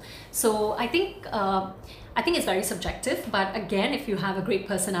visible. So I think it's very subjective, but again, if you have a great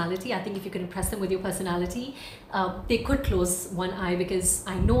personality, I think if you can impress them with your personality, they could close one eye, because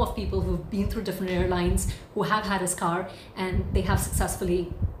I know of people who've been through different airlines who have had a scar and they have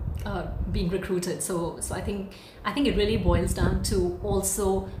successfully being recruited. So I think it really boils down to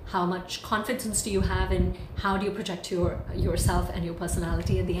also how much confidence do you have, and how do you project yourself and your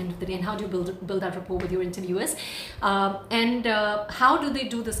personality at the end of the day, and how do you build that rapport with your interviewers. And how do they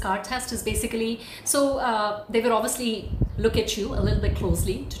do the SCAR test is basically, so they would obviously look at you a little bit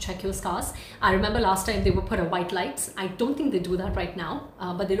closely to check your scars. I remember last time they would put a white light. I don't think they do that right now,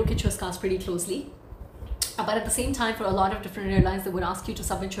 but they look at your scars pretty closely. But at the same time, for a lot of different airlines, they would ask you to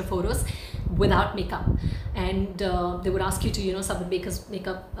submit your photos without makeup, and they would ask you to, you know, submit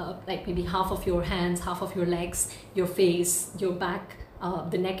makeup, like maybe half of your hands, half of your legs, your face, your back,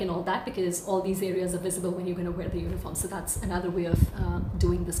 the neck, and all that, because all these areas are visible when you're going to wear the uniform. So that's another way of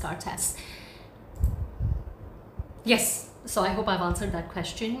doing the SCAR test. Yes, so I hope I've answered that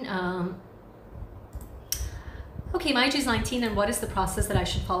question. Okay, my age is 19, and what is the process that I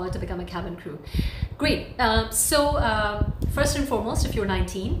should follow to become a cabin crew? Great. First and foremost, if you're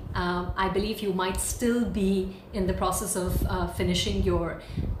 19, I believe you might still be in the process of finishing your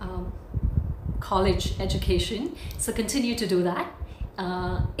college education. So continue to do that.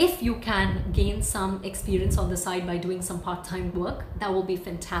 If you can gain some experience on the side by doing some part-time work, that will be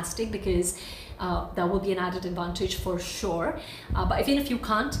fantastic, because that will be an added advantage for sure. But even if you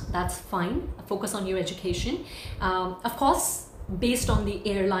can't, that's fine. Focus on your education. Of course, based on the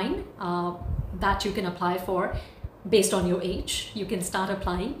airline that you can apply for, based on your age, you can start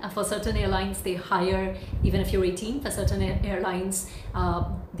applying. For certain airlines, they hire even if you're 18. For certain airlines,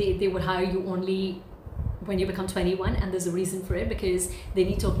 they would hire you only when you become 21, and there's a reason for it, because they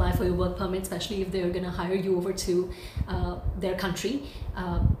need to apply for your work permit, especially if they're going to hire you over to their country.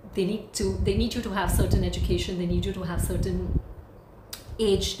 They need you to have certain education, they need you to have certain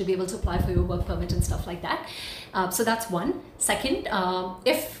age to be able to apply for your work permit and stuff like that. So that's one. Second,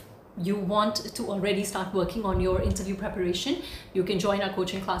 if you want to already start working on your interview preparation, you can join our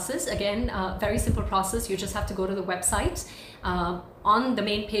coaching classes. Again, very simple process. You just have to go to the website. On the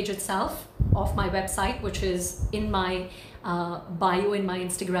main page itself of my website, which is in my bio in my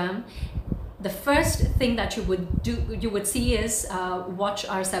Instagram, the first thing that you would see is watch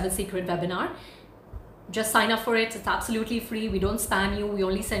our 7 Secret webinar. Just sign up for it. It's absolutely free. We don't spam you. We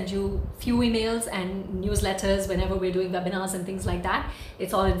only send you few emails and newsletters whenever we're doing webinars and things like that.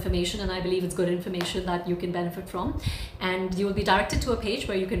 It's all information, and I believe it's good information that you can benefit from. And you will be directed to a page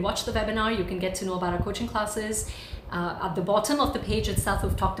where you can watch the webinar. You can get to know about our coaching classes. At the bottom of the page itself,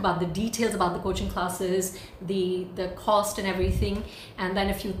 we've talked about the details about the coaching classes, the cost and everything. And then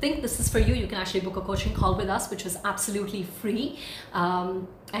if you think this is for you, you can actually book a coaching call with us, which is absolutely free.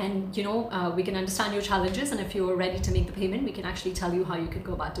 And you know, we can understand your challenges, and if you're ready to make the payment, we can actually tell you how you can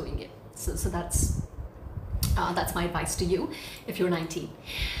go about doing it. So that's my advice to you if you're 19.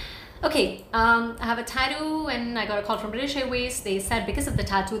 Okay, I have a tattoo, and I got a call from British Airways. They said because of the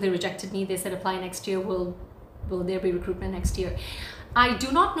tattoo, they rejected me. They said apply next year. Will there be recruitment next year? I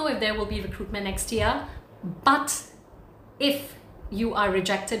do not know if there will be recruitment next year, but if you are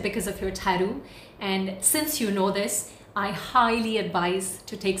rejected because of your tattoo, and since you know this, I highly advise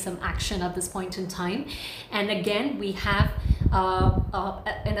to take some action at this point in time. And again, we have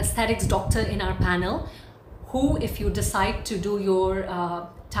an aesthetics doctor in our panel who, if you decide to do your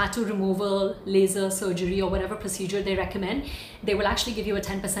tattoo removal, laser surgery, or whatever procedure they recommend, they will actually give you a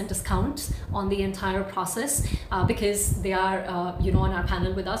 10% discount on the entire process, because they are you know, on our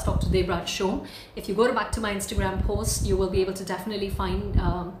panel with us, Dr. Devraj Shom. If you go back to my Instagram post, you will be able to definitely find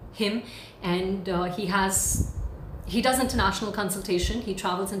him, and he does international consultation. He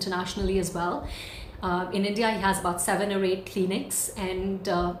travels internationally as well. In India, he has about 7 or 8 clinics, and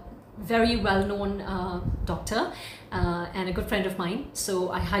very well-known doctor and a good friend of mine.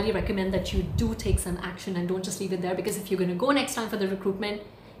 So I highly recommend that you do take some action and don't just leave it there, because if you're going to go next time for the recruitment,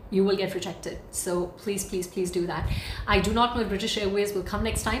 you will get rejected. So please, please, please do that. I do not know if British Airways will come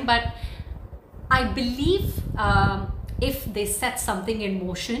next time, but I believe if they set something in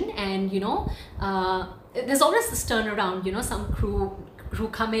motion, and you know, there's always this turnaround, you know, some crew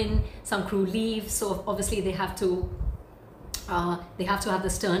come in, some crew leave, so obviously they have to have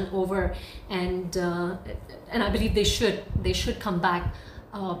this turnover, and I believe they should come back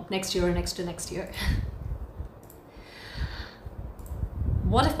next year or next to next year.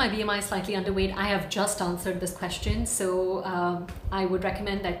 What if my BMI is slightly underweight? I have just answered this question, so I would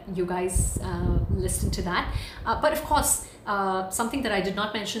recommend that you guys listen to that. But of course, something that I did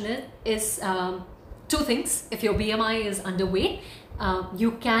not mention is 2 things. If your BMI is underweight,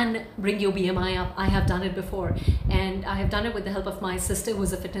 you can bring your BMI up. I have done it before, and I have done it with the help of my sister,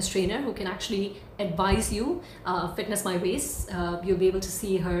 who's a fitness trainer, who can actually advise you. Fitness My Ways, you'll be able to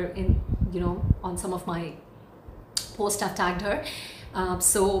see her in, you know, on some of my posts. I've tagged her.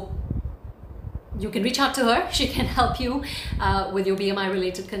 So you can reach out to her. She can help you with your BMI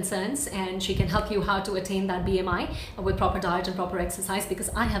related concerns, and she can help you how to attain that BMI with proper diet and proper exercise, because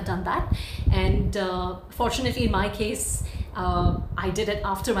I have done that. And fortunately in my case, I did it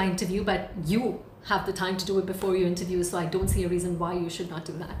after my interview, but you have the time to do it before your interview, so I don't see a reason why you should not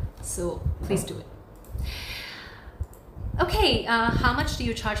do that. So please do it. Okay, how much do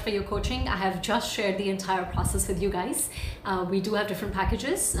you charge for your coaching? I have just shared the entire process with you guys. We do have different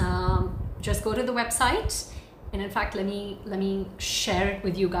packages. Just go to the website, and in fact let me share it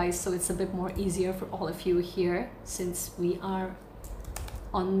with you guys so it's a bit more easier for all of you here, since we are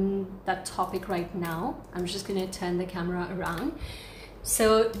on that topic right now. I'm just going to turn the camera around.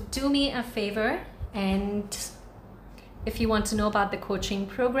 So do me a favor, and if you want to know about the coaching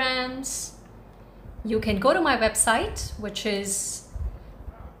programs, you can go to my website, which is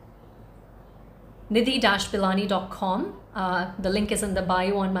nidhi-belani.com. The link is in the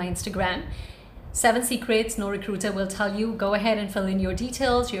bio on my Instagram. 7 secrets no recruiter will tell you. Go ahead and fill in your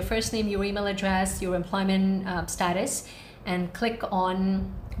details, your first name, your email address, your employment status, and click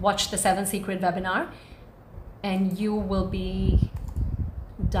on watch the 7 secret webinar, and you will be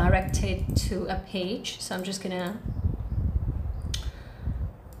directed to a page. So I'm just gonna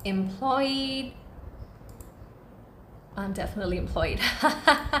employed. I'm definitely employed.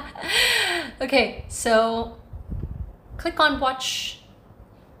 Okay, so click on watch,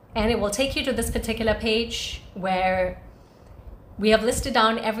 and it will take you to this particular page where we have listed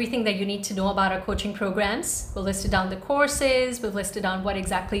down everything that you need to know about our coaching programs. We've listed down the courses, we've listed down what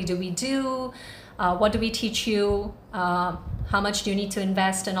exactly do we do, what do we teach you, how much do you need to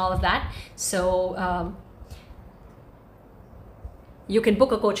invest, and all of that. So you can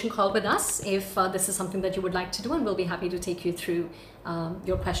book a coaching call with us if this is something that you would like to do, and we'll be happy to take you through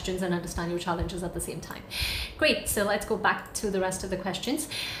your questions and understand your challenges at the same time. Great, so let's go back to the rest of the questions.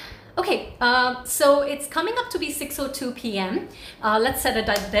 Okay, so it's coming up to be 6:02 p.m. Let's set a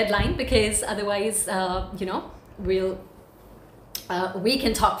deadline, because otherwise, you know, we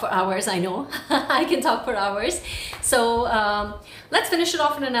can talk for hours. I know I can talk for hours. So let's finish it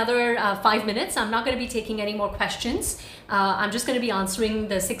off in another 5 minutes. I'm not going to be taking any more questions. I'm just going to be answering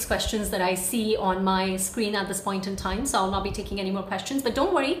the 6 questions that I see on my screen at this point in time. So I'll not be taking any more questions, but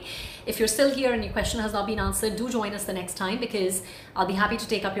don't worry. If you're still here and your question has not been answered, do join us the next time, because I'll be happy to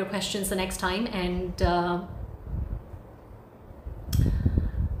take up your questions the next time. And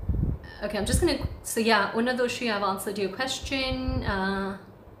okay, I'm just gonna, so yeah, Unadoshi, I've answered your question.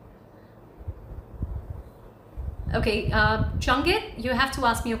 Okay, Jungit, you have to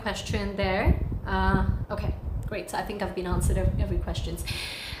ask me a question there. Okay, great, so I think I've been answered every questions.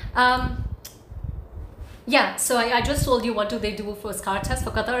 Yeah, so I just told you what do they do for SCAR test.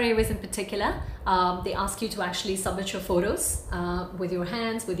 For Qatar Airways in particular, they ask you to actually submit your photos with your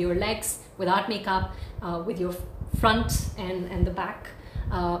hands, with your legs, without makeup, with your front and the back.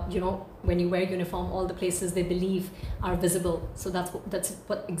 You know, when you wear uniform, all the places they believe are visible. So that's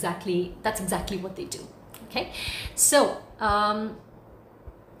exactly what they do. Okay, so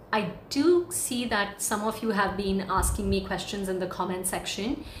I do see that some of you have been asking me questions in the comment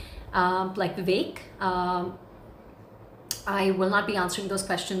section, like Vivek. I will not be answering those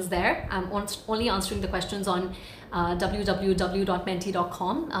questions there. I'm only answering the questions on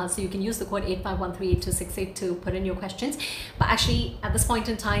www.menti.com. So you can use the code 8513826 to put in your questions. But actually, at this point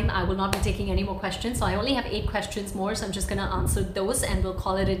in time, I will not be taking any more questions. So I only have 8 questions more. So I'm just going to answer those, and we'll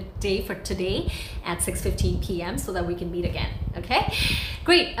call it a day for today at 6:15 p.m. so that we can meet again. Okay,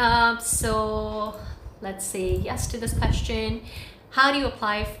 great. So let's say yes to this question. How do you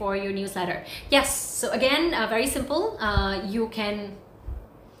apply for your newsletter? Yes, so again, very simple. You can,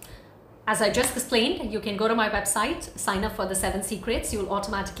 as I just explained, you can go to my website, sign up for the 7 secrets. You'll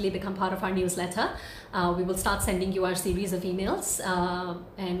automatically become part of our newsletter. We will start sending you our series of emails,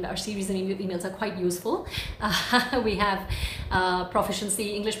 and our series of emails are quite useful. We have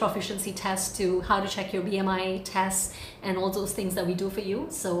English proficiency tests, to how to check your BMI tests, and all those things that we do for you.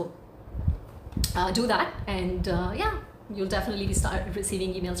 So do that, and yeah, you'll definitely start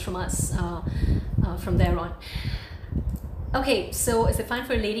receiving emails from us from there on. Okay, so is it fine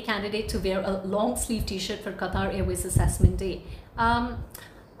for a lady candidate to wear a long sleeve t-shirt for Qatar Airways assessment day?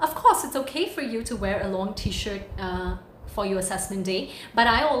 Of course, it's okay for you to wear a long t-shirt for your assessment day, but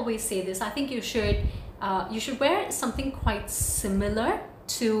I always say this, I think you should wear something quite similar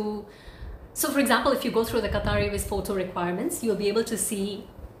to, so for example, if you go through the Qatar Airways photo requirements, you'll be able to see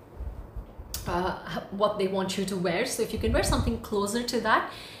what they want you to wear. So if you can wear something closer to that,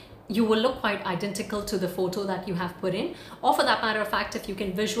 you will look quite identical to the photo that you have put in. Or for that matter of fact, if you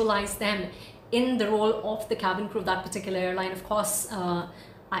can visualize them in the role of the cabin crew of that particular airline, of course,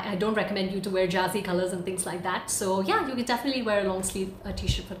 I don't recommend you to wear jazzy colors and things like that. So yeah, you can definitely wear a long sleeve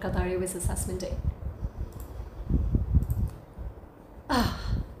t-shirt for Qatar Airways assessment day.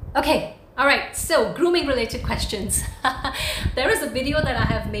 Okay, all right, so grooming related questions. There is a video that I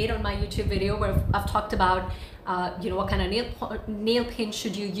have made on my YouTube video where I've talked about what kind of nail paint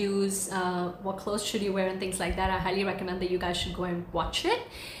should you use, what clothes should you wear and things like that. I highly recommend that you guys should go and watch it.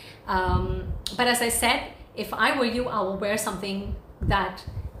 But as I said, if I were you, I will wear something that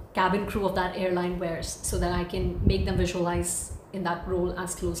cabin crew of that airline wears so that I can make them visualize in that role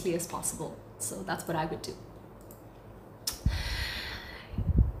as closely as possible. So that's what I would do.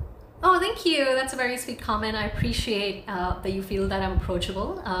 Oh, thank you. That's a very sweet comment. I appreciate that you feel that I'm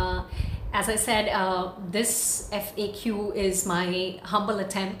approachable. As I said, this FAQ is my humble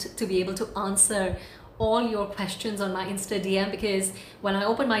attempt to be able to answer all your questions on my Insta DM, because when I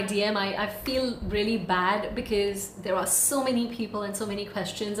open my DM, I feel really bad because there are so many people and so many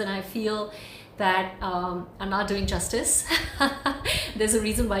questions, and I feel that I'm not doing justice. There's a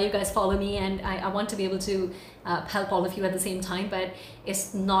reason why you guys follow me, and I want to be able to help all of you at the same time, but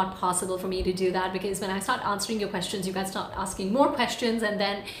it's not possible for me to do that, because when I start answering your questions, you guys start asking more questions, and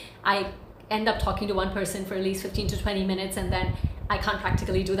then I end up talking to one person for at least 15 to 20 minutes, and then I can't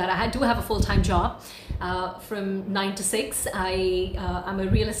practically do that. I do have a full-time job from 9 to 6. I'm a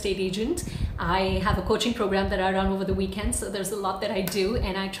real estate agent. I have a coaching program that I run over the weekend, so there's a lot that I do,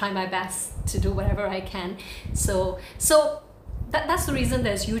 and I try my best to do whatever I can. So that's the reason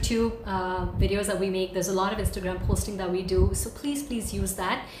there's YouTube videos that we make. There's a lot of Instagram posting that we do. So please use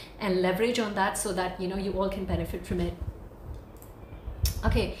that and leverage on that so that you all can benefit from it.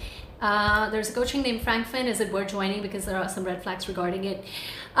 Okay. There's a coaching named Frankfin. Is it worth joining? Because there are some red flags regarding it.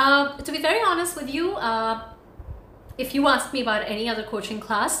 To be very honest with you, if you ask me about any other coaching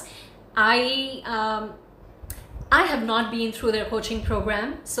class, I have not been through their coaching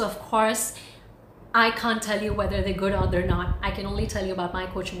program, so of course I can't tell you whether they're good or they're not. I can only tell you about my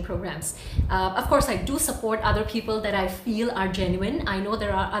coaching programs. Of course, I do support other people that I feel are genuine. I know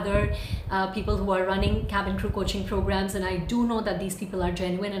there are other people who are running cabin crew coaching programs, and I do know that these people are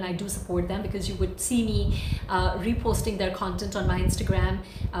genuine, and I do support them because you would see me reposting their content on my Instagram.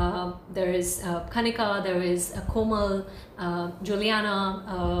 There is Kanika, there is Komal,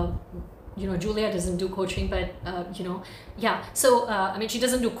 Juliana, Julia doesn't do coaching, but yeah. So I mean, she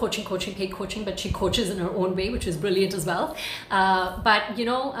doesn't do paid coaching, but she coaches in her own way, which is brilliant as well. But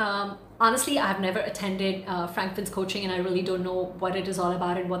honestly, I've never attended Frankfin's coaching, and I really don't know what it is all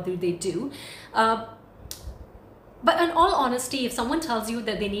about and what do they do. But in all honesty, if someone tells you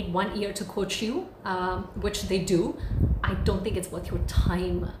that they need 1 year to coach you, which they do, I don't think it's worth your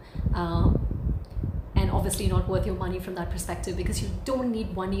time. And obviously not worth your money from that perspective, because you don't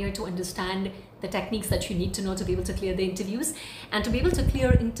need 1 year to understand the techniques that you need to know to be able to clear the interviews. And to be able to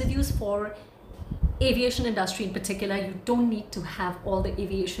clear interviews for aviation industry in particular, you don't need to have all the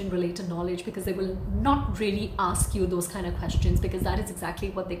aviation related knowledge, because they will not really ask you those kind of questions, because that is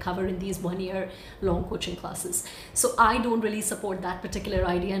exactly what they cover in these 1 year long coaching classes. So I don't really support that particular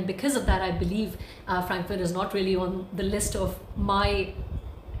idea, and because of that, I believe Frankfurt is not really on the list of my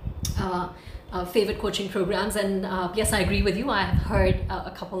favorite coaching programs. And yes, I agree with you. I have heard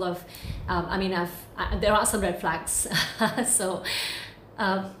a couple of, there are some red flags. So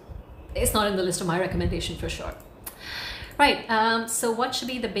it's not in the list of my recommendation for sure. Right, so what should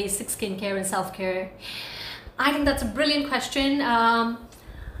be the basic skincare and self-care? I think that's a brilliant question.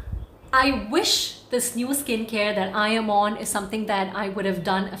 I wish this new skincare that I am on is something that I would have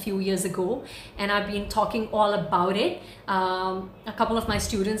done a few years ago, and I've been talking all about it. A couple of my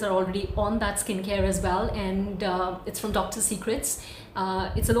students are already on that skincare as well, and it's from Dr. Secrets.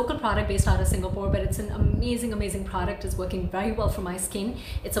 It's a local product based out of Singapore, but it's an amazing product. It's working very well for my skin.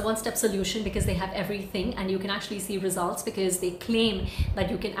 It's a one-step solution because they have everything, and you can actually see results because they claim that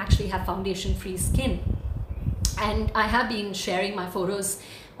you can actually have foundation-free skin. And I have been sharing my photos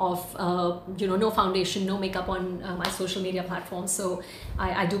of no foundation, no makeup on my social media platforms. So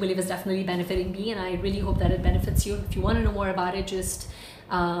I do believe it's definitely benefiting me, and I really hope that it benefits you. If you want to know more about it, just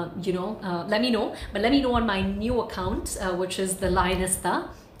let me know. But let me know on my new account, which is the Lionista.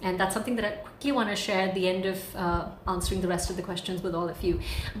 And that's something that I quickly want to share at the end of answering the rest of the questions with all of you.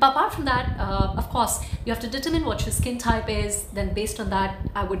 But apart from that, of course, you have to determine what your skin type is. Then based on that,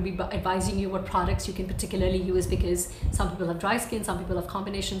 I would be advising you what products you can particularly use, because some people have dry skin, some people have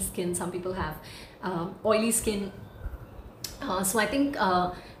combination skin, some people have oily skin. So I think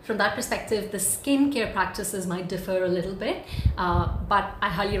from that perspective, the skincare practices might differ a little bit, but I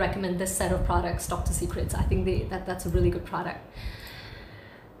highly recommend this set of products, Dr. Secrets. I think that's a really good product.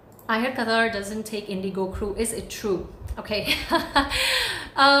 I heard Qatar doesn't take Indigo crew. Is it true? Okay.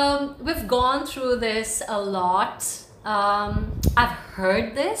 We've gone through this a lot. I've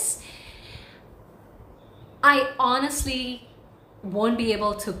heard this. I honestly won't be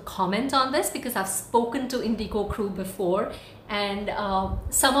able to comment on this because I've spoken to Indigo crew before, and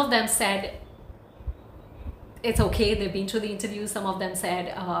some of them said it's okay, they've been through the interview. Some of them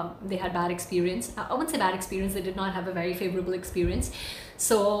said they had bad experience. I wouldn't say bad experience, they did not have a very favorable experience.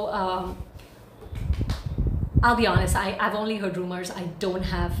 So I'll be honest, I've only heard rumors. I don't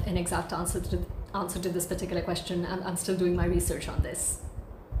have an exact answer to this particular question. I'm still doing my research on this.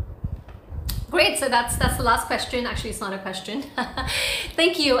 Great, so that's the last question. Actually, it's not a question.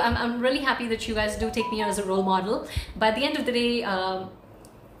 Thank you. I'm really happy that you guys do take me as a role model. But at the end of the day,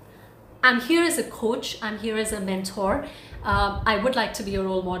 I'm here as a coach. I'm here as a mentor. I would like to be a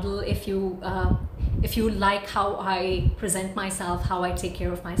role model if you like how I present myself, how I take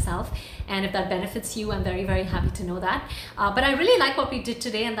care of myself, and if that benefits you, I'm very, very happy to know that. But I really like what we did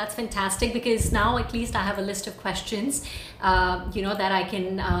today, and that's fantastic because now at least I have a list of questions, you know, that I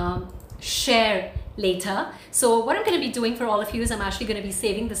can share later. So what I'm going to be doing for all of you is I'm actually going to be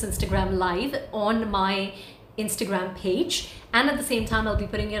saving this Instagram live on my Instagram page, and at the same time I'll be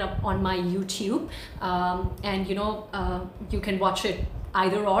putting it up on my YouTube, and you know, you can watch it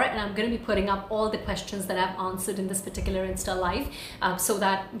either or, and I'm going to be putting up all the questions that I've answered in this particular Insta live, so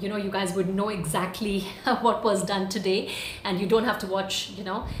that you know, you guys would know exactly what was done today, and you don't have to watch, you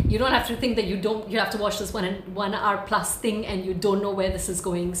know, you don't have to think that you have to watch this 1 hour plus thing and you don't know where this is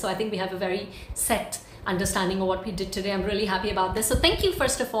going. So I think we have a very set understanding of what we did today. I'm really happy about this. So thank you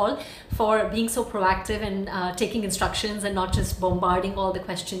first of all for being so proactive and taking instructions and not just bombarding all the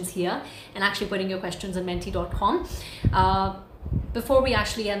questions here and actually putting your questions on menti.com. Before we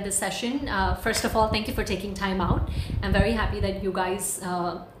actually end this session, first of all, thank you for taking time out. I'm very happy that you guys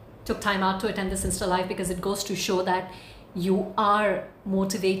took time out to attend this Insta Live, because it goes to show that you are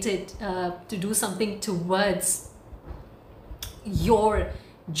motivated to do something towards your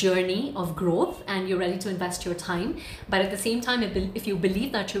journey of growth, and you're ready to invest your time. But at the same time, if you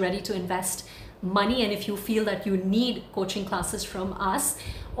believe that you're ready to invest money, and if you feel that you need coaching classes from us,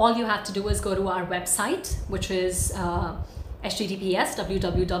 all you have to do is go to our website, which is https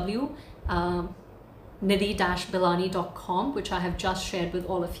www.nidhi-belani.com, which I have just shared with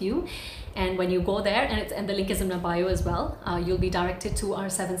all of you. And when you go there, and the link is in my bio as well, you'll be directed to our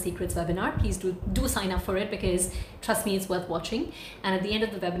 7 Secrets webinar. Please do sign up for it, because trust me, it's worth watching. And at the end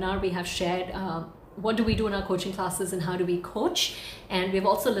of the webinar, we have shared what do we do in our coaching classes and how do we coach, and we've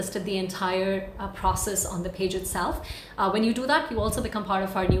also listed the entire process on the page itself. When you do that, you also become part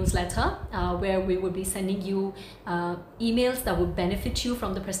of our newsletter, where we will be sending you emails that would benefit you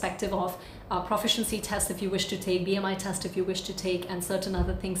from the perspective of proficiency tests if you wish to take, BMI test if you wish to take, and certain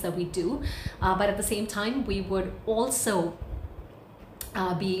other things that we do. But at the same time, we would also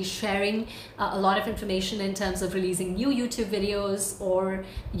be sharing a lot of information in terms of releasing new YouTube videos, or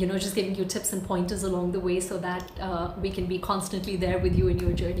you know, just giving you tips and pointers along the way, so that we can be constantly there with you in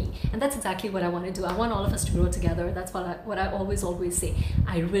your journey. And that's exactly what I want to do. I want all of us to grow together. That's what I always say.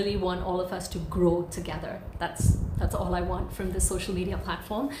 I really want all of us to grow together. That's all I want from this social media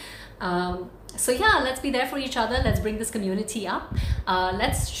platform. So yeah, let's be there for each other. Let's bring this community up.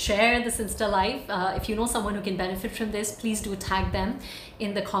 Let's share this Insta Live. If you know someone who can benefit from this, please do tag them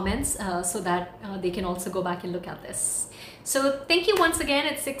in the comments, so that they can also go back and look at this. So thank you once again.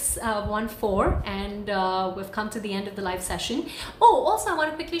 It's 6:14, and we've come to the end of the live session. Oh, also I want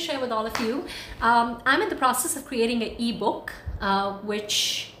to quickly share with all of you, I'm in the process of creating an ebook,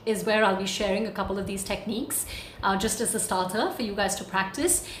 which is where I'll be sharing a couple of these techniques, just as a starter for you guys to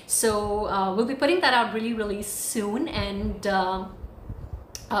practice. So we'll be putting that out really, really soon, and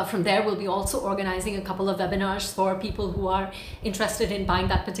from there we'll be also organizing a couple of webinars for people who are interested in buying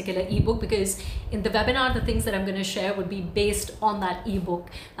that particular ebook, because in the webinar the things that I'm going to share would be based on that ebook.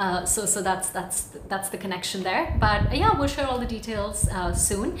 So that's the connection there. But yeah, we'll share all the details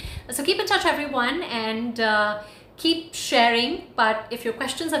soon. So keep in touch, everyone, and keep sharing. But if your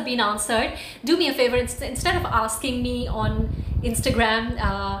questions have been answered, do me a favor, instead of asking me on Instagram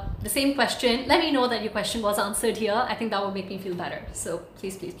the same question, let me know that your question was answered here. I think that will make me feel better. So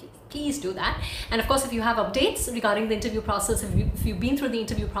please do that. And of course, if you have updates regarding the interview process, if you've been through the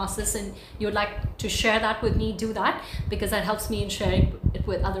interview process and you would like to share that with me, do that, because that helps me in sharing it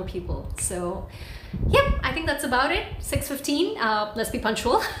with other people. So yep, I think that's about it. 6:15. Let's be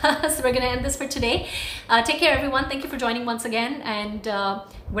punctual. So we're gonna end this for today. Take care, everyone. Thank you for joining once again, and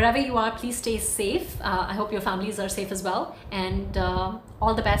wherever you are, please stay safe. I hope your families are safe as well, and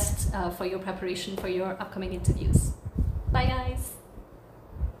all the best for your preparation for your upcoming interviews. Bye, guys.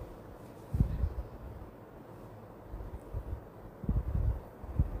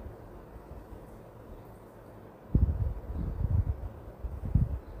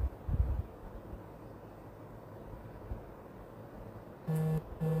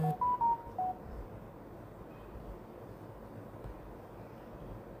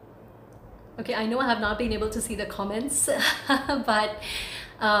 Okay, I know I have not been able to see the comments, but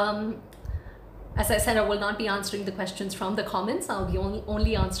as I said, I will not be answering the questions from the comments. I'll be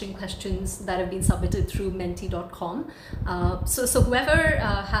only answering questions that have been submitted through menti.com. So whoever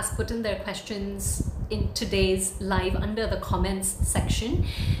has put in their questions in today's live under the comments section,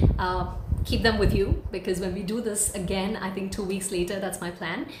 keep them with you, because when we do this again, I think 2 weeks later, that's my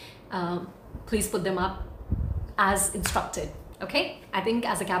plan, please put them up as instructed. Okay, I think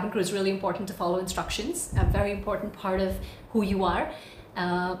as a cabin crew, it's really important to follow instructions, a very important part of who you are.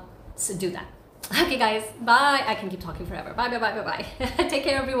 So do that. Okay guys, bye. I can keep talking forever. Bye, bye, bye, bye, bye. Take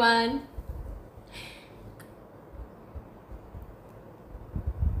care everyone.